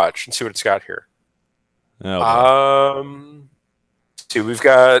and watch, and see what it's got here. Oh, boy. See, we've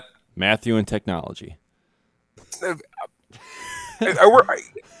got. Matthew and technology. Yeah,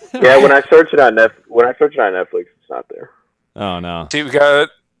 when I search it on Netflix, it's not there. Oh no. See, we got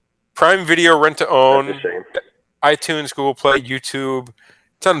Prime Video, rent to That's own, a shame. iTunes, Google Play, YouTube.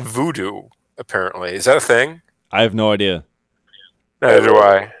 It's on Vudu, apparently. Is that a thing? I have no idea. Neither do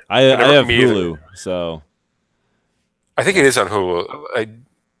I. I never- have me either. Hulu, so I think it is on Hulu. I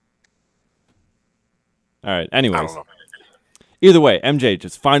all right. don't Anyways, know. either way, MJ,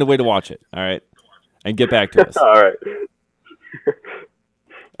 just find a way to watch it. All right, and get back to us. All right.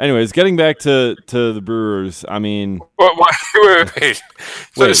 Anyways, getting back to the Brewers. I mean, Wait.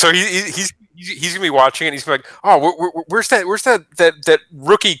 Wait. So he's gonna be watching it. And he's like, "Oh, where's that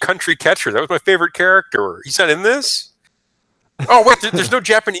rookie country catcher? That was my favorite character. He's not in this. Oh wait, there's no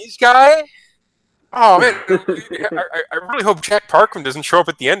Japanese guy. Oh man, I really hope Jack Parkman doesn't show up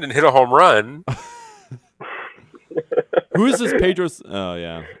at the end and hit a home run. who is this Pedro? Oh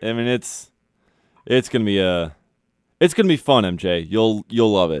yeah. I mean, it's gonna be fun, MJ. You'll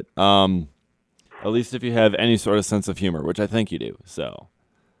love it. At least if you have any sort of sense of humor, which I think you do. So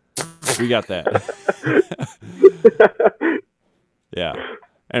we got that. Yeah.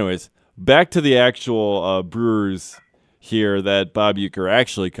 Anyways, back to the actual Brewers here that Bob Uecker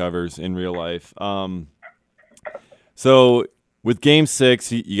actually covers in real life. So with Game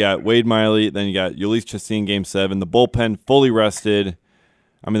 6, you got Wade Miley, then you got Ulysses Chassin Game 7. The bullpen fully rested.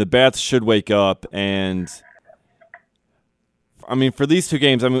 I mean, the bats should wake up, and I mean, for these two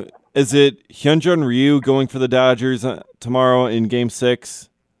games, I mean, is it Hyunjin Ryu going for the Dodgers tomorrow in Game 6?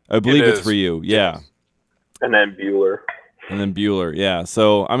 I believe it's Ryu, yeah. And then Bueller. And then Bueller, yeah.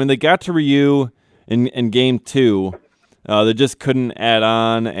 So, I mean, they got to Ryu in Game 2. They just couldn't add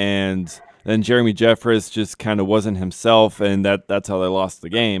on, and then Jeremy Jeffress just kind of wasn't himself, and that's how they lost the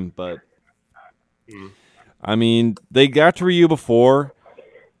game. But, I mean, they got to Ryu before,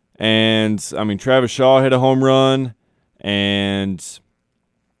 and, I mean, Travis Shaw hit a home run, and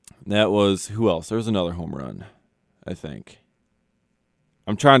that was, who else? There was another home run, I think.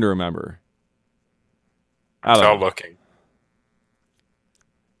 I'm trying to remember. I don't know. Looking.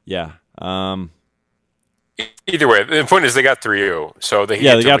 Yeah. Either way, the point is they got 3-0, so they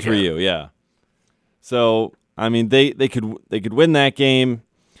got 3-0, yeah. So I mean, they could win that game,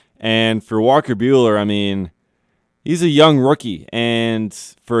 and for Walker Buehler, I mean, he's a young rookie, and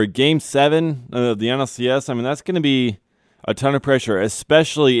for Game 7 of the NLCS, I mean, that's going to be a ton of pressure,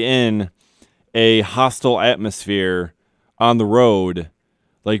 especially in a hostile atmosphere on the road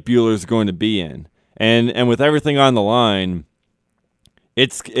like Buehler's going to be in, and with everything on the line,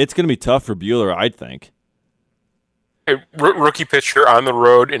 it's going to be tough for Buehler, I think. Rookie pitcher on the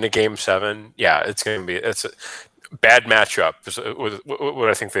road in a Game 7. Yeah, it's a bad matchup. Is what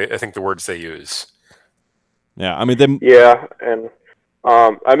I think the words they use. Yeah, I mean Yeah, and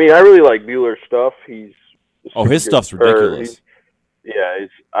I mean, I really like Buehler's stuff. His stuff's ridiculous.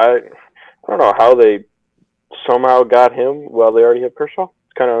 I don't know how they somehow got him while they already have Kershaw.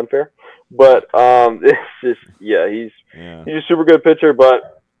 It's kind of unfair, but it's just he's a super good pitcher,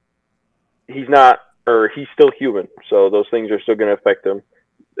 but he's still human. So those things are still going to affect him,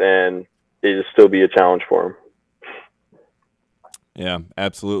 and it'll still be a challenge for him. Yeah,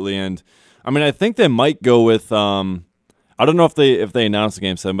 absolutely. And I mean, I think they might go with I don't know if they announced the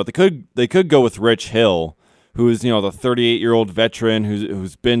Game 7, but they could go with Rich Hill, who is, the 38-year-old veteran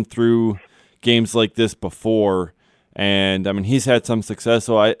who's been through games like this before, and I mean, he's had some success.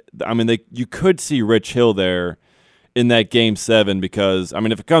 So I mean, you could see Rich Hill there in that Game 7, because I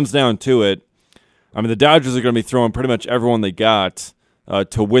mean, if it comes down to it, I mean, the Dodgers are going to be throwing pretty much everyone they got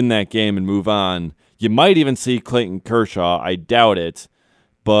to win that game and move on. You might even see Clayton Kershaw. I doubt it,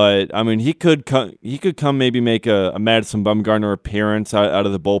 but I mean, he could come maybe make a Madison Bumgarner appearance out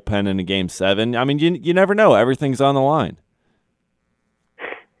of the bullpen in a Game 7. I mean, you never know. Everything's on the line.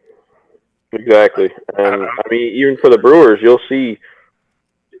 Exactly, and I mean, even for the Brewers, you'll see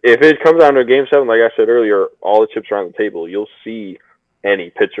if it comes down to a Game 7. Like I said earlier, all the chips are on the table. You'll see any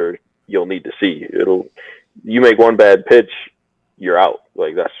pitcher you'll need to see. You make one bad pitch, you're out.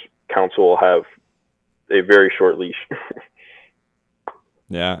 Like Counsell will have a very short leash.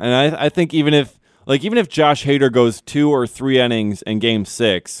 Yeah, and I think even if Josh Hader goes 2 or 3 innings in Game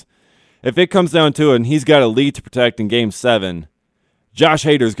 6, if it comes down to it and he's got a lead to protect in Game 7, Josh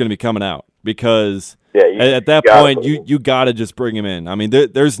Hader is going to be coming out because at that point you got to just bring him in. I mean,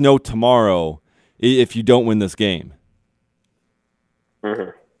 there's no tomorrow if you don't win this game. Mm-hmm.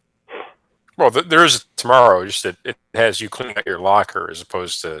 Well, there is tomorrow. Just that it has you cleaning out your locker as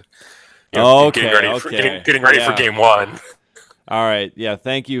opposed to getting ready for Game 1. All right. Yeah.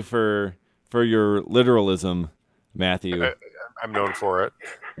 Thank you for your literalism, Matthew. I'm known for it.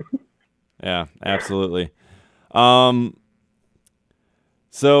 Yeah, absolutely.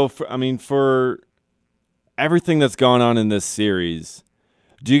 So, for everything that's gone on in this series,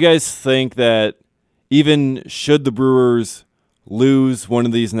 do you guys think that even should the Brewers lose one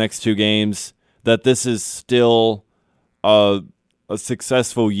of these next 2 games, that this is still a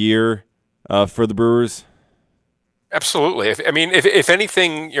successful year for the Brewers? Absolutely. If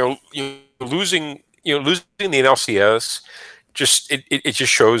anything, losing the NLCS it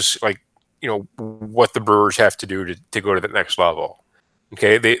just shows what the Brewers have to do to go to the next level.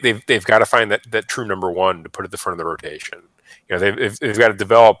 Okay, they've got to find that true number 1 to put at the front of the rotation. They've got to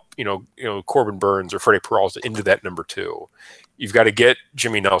develop Corbin Burns or Freddie Peralta into that number 2. You've got to get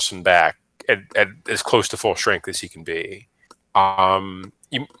Jimmy Nelson back at as close to full strength as he can be.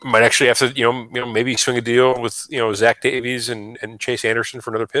 You might actually have to maybe swing a deal with Zach Davies and Chase Anderson for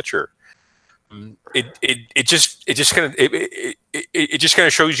another pitcher. It just kind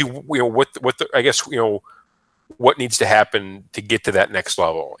of shows you what needs to happen to get to that next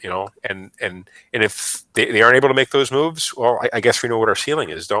level, and if they aren't able to make those moves, well, I guess we know what our ceiling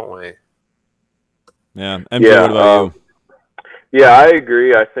is, don't we? Yeah. And what about you? Yeah, I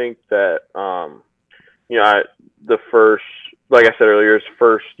agree. I think that like I said earlier, it's the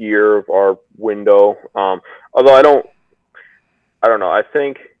first year of our window. Although I don't know. I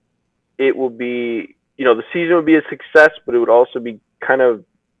think it will be, the season would be a success, but it would also be kind of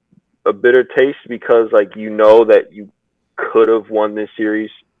a bitter taste because, that you could have won this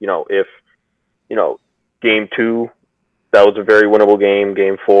series. If, Game 2, that was a very winnable game.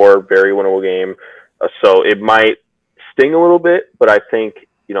 Game 4, very winnable game. So it might sting a little bit, but I think,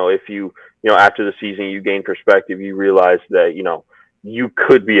 if you, after the season, you gain perspective, you realize that, you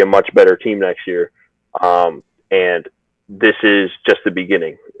could be a much better team next year. And this is just the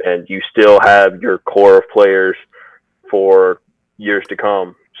beginning, and you still have your core of players for years to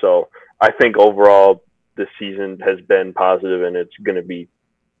come. So I think overall this season has been positive, and it's going to be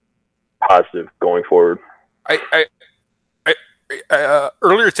positive going forward.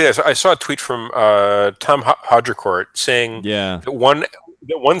 Earlier today, I saw a tweet from Tom Hodgecourt saying that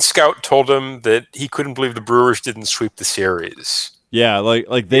one scout told him that he couldn't believe the Brewers didn't sweep the series. Yeah,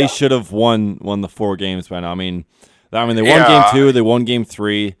 like they should have won the 4 games by now. I mean, they won Game 2, they won Game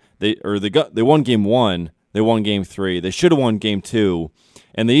 3, they won Game 1, they won Game 3. They should have won Game 2,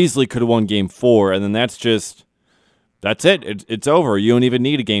 and they easily could have won Game 4, and then that's it. It's over. You don't even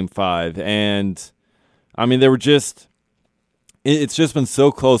need a Game 5. And I mean, they were just. It's just been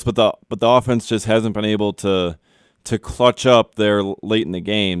so close, but the offense just hasn't been able to clutch up there late in the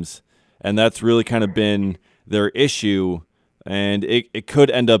games, and that's really kind of been their issue. And it could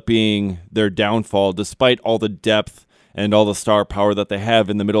end up being their downfall, despite all the depth and all the star power that they have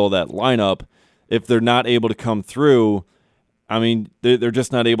in the middle of that lineup. If they're not able to come through, I mean, they're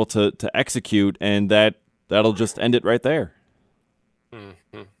just not able to execute, and that'll just end it right there.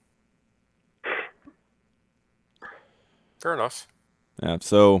 Mm-hmm. Fair enough. Yeah,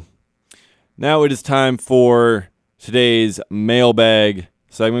 so now it is time for today's mailbag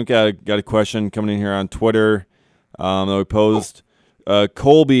segment. Got a question coming in here on Twitter that we posed.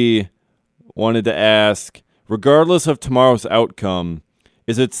 Colby wanted to ask, regardless of tomorrow's outcome,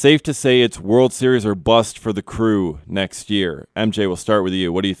 is it safe to say it's World Series or bust for the Crew next year? MJ, we'll start with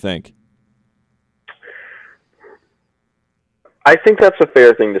you. What do you think? I think that's a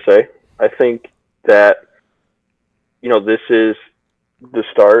fair thing to say. I think that, this is the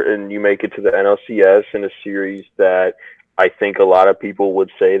start, and you make it to the NLCS in a series that I think a lot of people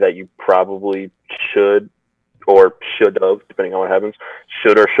would say that you probably should or should have, depending on what happens,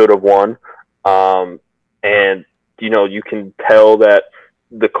 should have won. And, you can tell that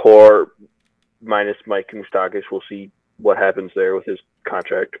the core minus Mike Moustakas, we'll see what happens there with his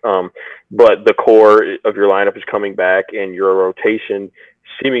contract. But the core of your lineup is coming back, and your rotation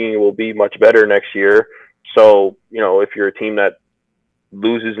seemingly will be much better next year. So, if you're a team that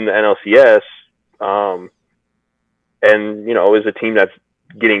loses in the NLCS, and, is a team that's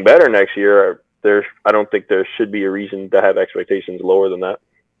getting better next year, I don't think there should be a reason to have expectations lower than that.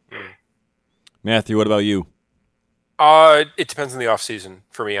 Matthew, what about you? It depends on the offseason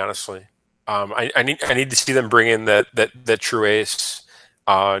for me, honestly. I need to see them bring in that true ace,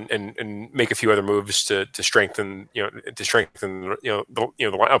 and make a few other moves to strengthen the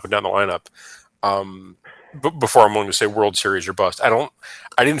up and down the lineup. Before I'm willing to say World Series or bust. I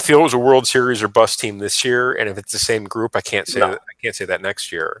didn't feel it was a World Series or bust team this year, and if it's the same group, I can't say that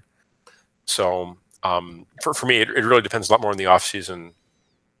next year. So for me, it really depends a lot more on the offseason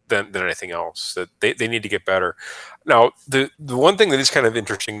than anything else. That they need to get better. Now, the one thing that is kind of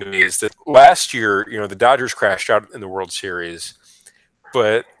interesting to me is that last year, the Dodgers crashed out in the World Series,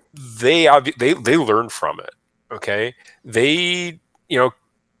 but they learned from it. Okay, they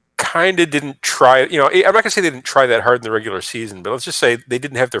kind of didn't try. I'm not gonna say they didn't try that hard in the regular season, but let's just say they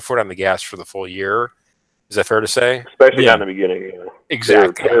didn't have their foot on the gas for the full year. Is that fair to say? Especially not in the beginning. Exactly. They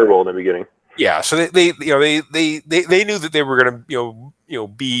were terrible in the beginning. Yeah, so they knew that they were going to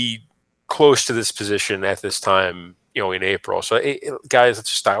be close to this position at this time in April. So guys,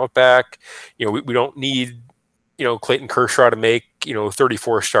 let's just dial it back. We don't need Clayton Kershaw to make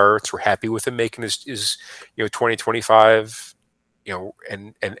 34 starts. We're happy with him making his 2025.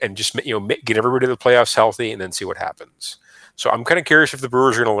 And just get everybody to the playoffs healthy, and then see what happens. So I'm kind of curious if the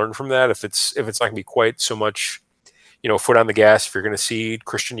Brewers are going to learn from that. If it's not going to be quite so much foot on the gas, if you're going to see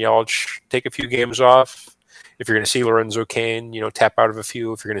Christian Yelich take a few games off, if you're going to see Lorenzo Cain, tap out of a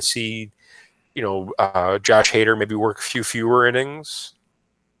few, if you're going to see, Josh Hader maybe work a few fewer innings.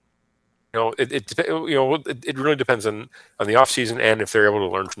 It really depends on the offseason and if they're able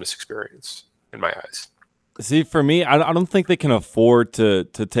to learn from this experience, in my eyes. See, for me, I don't think they can afford to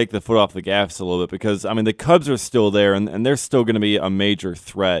take the foot off the gas a little bit because, the Cubs are still there, and they're still going to be a major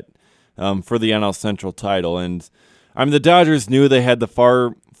threat for the NL Central title. And the Dodgers knew they had the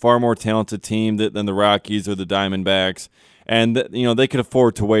far more talented team than the Rockies or the Diamondbacks, and they could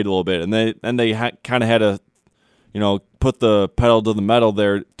afford to wait a little bit. And they kind of had to, put the pedal to the metal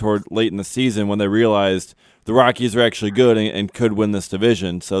there toward late in the season when they realized the Rockies are actually good and could win this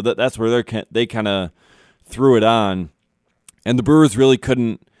division. So that's where they kind of threw it on, and the Brewers really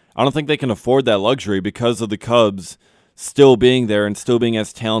couldn't. I don't think they can afford that luxury because of the Cubs still being there and still being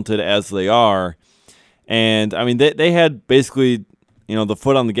as talented as they are. And they had basically the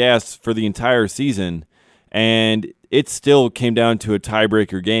foot on the gas for the entire season, and it still came down to a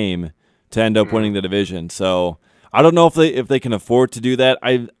tiebreaker game to end up winning the division. So I don't know if they can afford to do that.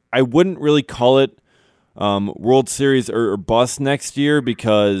 I wouldn't really call it World Series or bust next year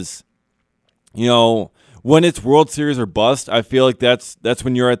because when it's World Series or bust, I feel like that's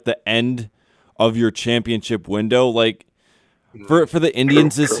when you're at the end of your championship window. Like for the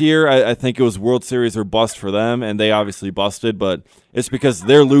Indians this year, I think it was World Series or bust for them, and they obviously busted, but it's because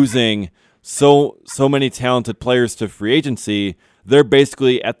they're losing so many talented players to free agency. They're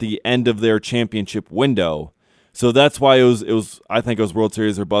basically at the end of their championship window. So that's why it was I think it was World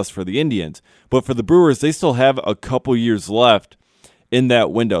Series or bust for the Indians. But for the Brewers, they still have a couple years left in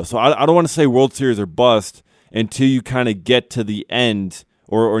that window. So I don't want to say World Series or bust until you kind of get to the end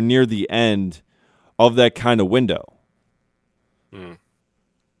or near the end of that kind of window.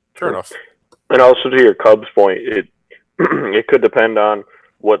 Fair enough. And also to your Cubs point, it could depend on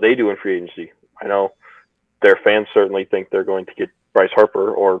what they do in free agency. I know their fans certainly think they're going to get Bryce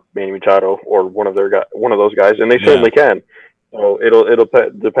Harper or Manny Machado or one of those guys, and they certainly can. So it'll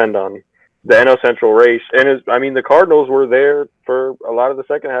depend on the NL Central race, and the Cardinals were there for a lot of the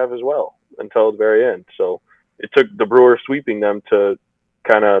second half as well until the very end. So it took the Brewers sweeping them to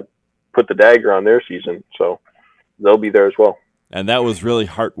kind of put the dagger on their season. So they'll be there as well. And that was really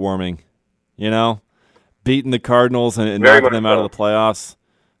heartwarming, beating the Cardinals and knocking them out of the playoffs.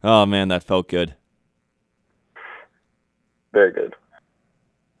 Oh man, that felt good. Very good.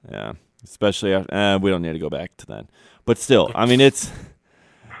 Yeah, especially after, we don't need to go back to that, but still,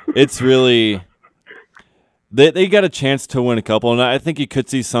 it's really they got a chance to win a couple, and I think you could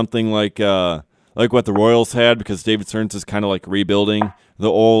see something like what the Royals had because David Stearns is kind of like rebuilding the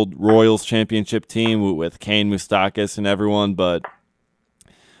old Royals championship team with Kane, Moustakas, and everyone. But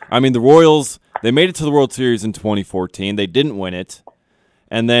the Royals, they made it to the World Series in 2014. They didn't win it,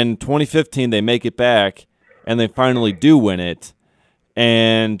 and then 2015 they make it back, and they finally do win it,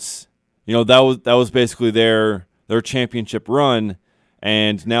 and that was basically their championship run.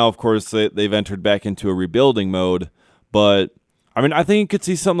 And now, of course, they've entered back into a rebuilding mode. But, I think you could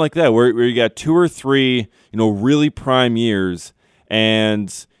see something like that where you got 2 or 3, really prime years. And,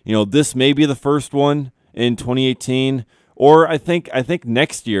 this may be the first one in 2018. Or I think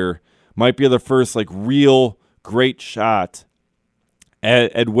next year might be the first, real great shot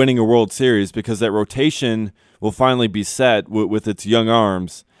at winning a World Series, because that rotation will finally be set with its young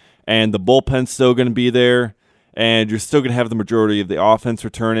arms, and the bullpen's still going to be there, and you're still going to have the majority of the offense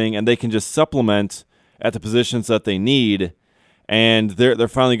returning, and they can just supplement at the positions that they need, and they're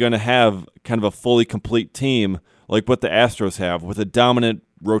finally going to have kind of a fully complete team like what the Astros have, with a dominant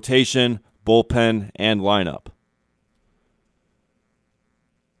rotation, bullpen, and lineup.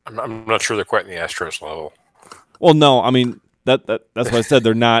 I'm not sure they're quite in the Astros level. Well, no, I mean that's what I said.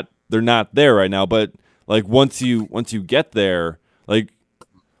 They're not there right now. But like once you get there, like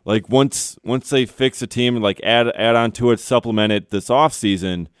once they fix a team and like add on to it, supplement it this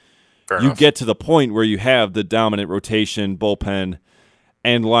offseason, you get to the point where you have the dominant rotation, bullpen,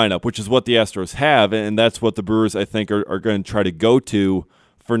 and lineup, which is what the Astros have, and that's what the Brewers, I think, are going to try to go to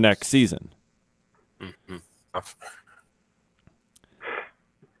for next season. Mm-hmm.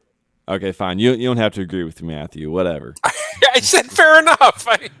 Okay, fine. You don't have to agree with me, Matthew. Whatever. I said fair enough.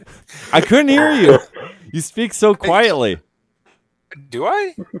 I couldn't hear you. You speak so quietly. Do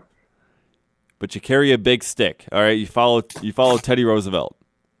I? But you carry a big stick. All right, you follow Teddy Roosevelt.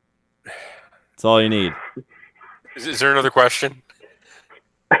 That's all you need. Is there another question?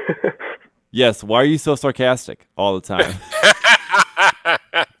 Yes. Why are you so sarcastic all the time?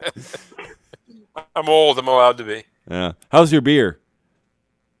 I'm old. I'm allowed to be. Yeah. How's your beer?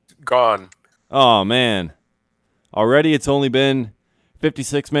 Gone. Oh, man. Already it's only been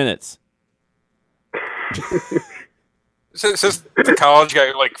 56 minutes. Since the college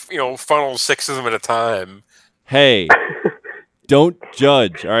guy, funnels 6 of them at a time. Hey, don't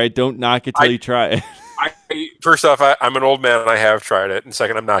judge, all right? Don't knock it till you try it. First off, I'm an old man and I have tried it. And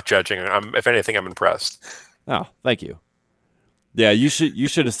second, I'm not judging. If anything, I'm impressed. Oh, thank you. Yeah, you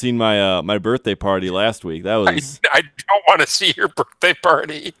should have seen my my birthday party last week. That was. I don't want to see your birthday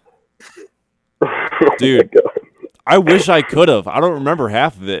party, dude. Oh, I wish I could have. I don't remember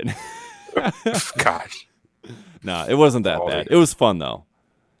half of it. Gosh. No, it wasn't that bad. It was fun though.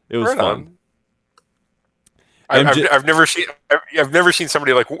 It was fun. I've never seen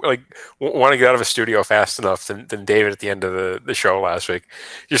somebody like want to get out of a studio fast enough than David at the end of the show last week.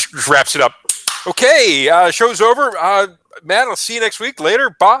 Just wraps it up. Okay, show's over. Matt, I'll see you next week.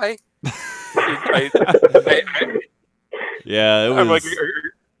 Later. Bye. Yeah, it was. I'm like,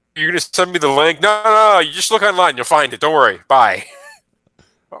 you're gonna send me the link? No. You just look online. You'll find it. Don't worry. Bye.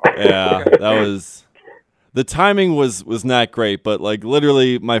 Yeah, that was. The timing was not great, but like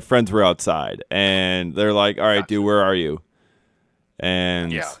literally, my friends were outside, and they're like, "All right, dude, where are you?"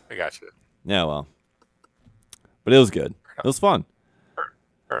 And yeah, I got you. Yeah, well, but it was good. It was fun.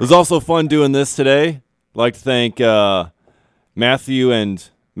 It was also fun doing this today. I'd like to thank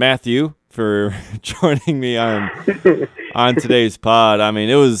Matthew for joining me on today's pod. I mean,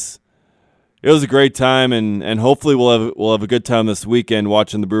 it was a great time, and hopefully we'll have a good time this weekend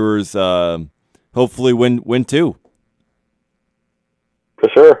watching the Brewers. Hopefully win too. For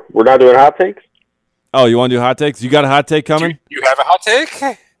sure. We're not doing hot takes? Oh, you want to do hot takes? You got a hot take coming? You have a hot take?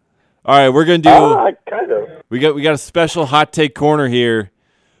 All right, we're going to do kind of. We got a special hot take corner here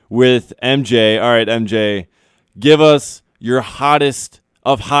with MJ. All right, MJ, give us your hottest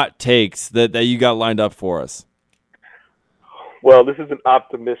of hot takes that you got lined up for us. Well, this is an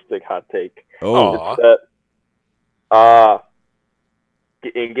optimistic hot take. Oh. It's that,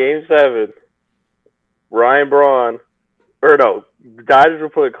 in Game 7, the Dodgers will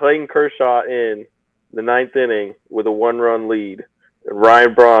put Clayton Kershaw in the 9th inning with a 1-run lead. And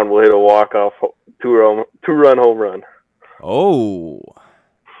Ryan Braun will hit a walk-off two-run home run. Oh.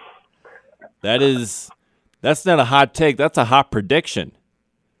 That's not a hot take. That's a hot prediction.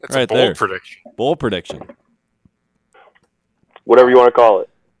 That's right, a bold prediction. Bold prediction. Whatever you want to call it.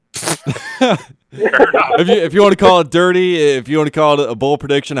 If you want to call it dirty, if you want to call it a bold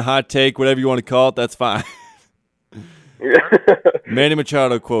prediction, a hot take, whatever you want to call it, that's fine. Manny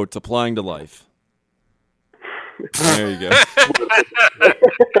Machado quotes applying to life. There you go.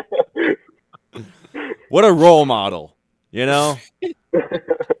 What a role model, you know?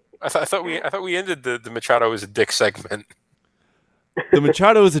 I thought we ended the Machado as a dick segment. The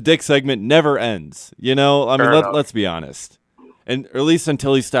Machado as a dick segment never ends, you know? I mean, let's be honest. And or at least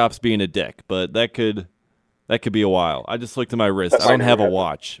until he stops being a dick, but that could be a while. I just looked at my wrist. I don't have a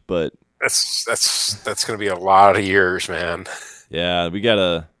watch, but that's going to be a lot of years, man. Yeah, we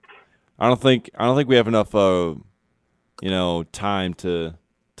gotta. I don't think we have enough, time to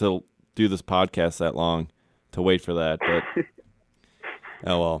do this podcast that long to wait for that. But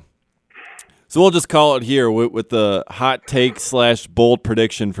oh well. So we'll just call it here with the hot take / bold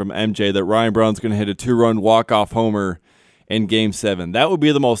prediction from MJ that Ryan Braun's going to hit a 2-run walk-off homer in Game 7. That would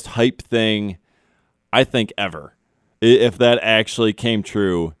be the most hype thing, I think, ever. if that actually came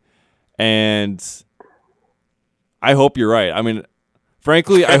true. And I hope you're right. I mean,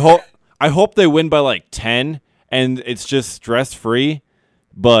 frankly, I hope they win by like 10 and it's just stress-free,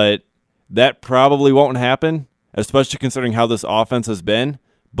 but that probably won't happen, especially considering how this offense has been.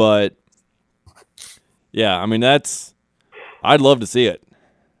 But yeah, I mean, I'd love to see it.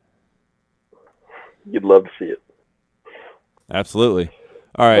 You'd love to see it. Absolutely.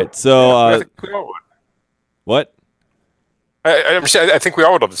 All right, so I think we all would. What? I think we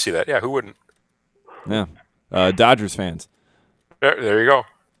all would love to see that. Yeah, who wouldn't? Yeah, Dodgers fans. There you go.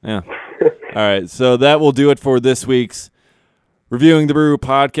 Yeah. All right, so that will do it for this week's Reviewing the Brew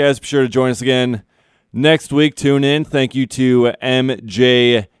podcast. Be sure to join us again next week. Tune in. Thank you to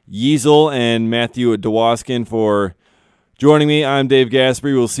MJ Yeasel and Matthew DeWaskin for joining me. I'm Dave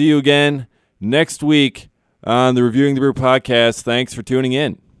Gasper. We'll see you again next week on the Reviewing the Brew podcast. Thanks for tuning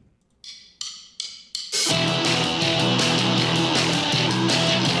in.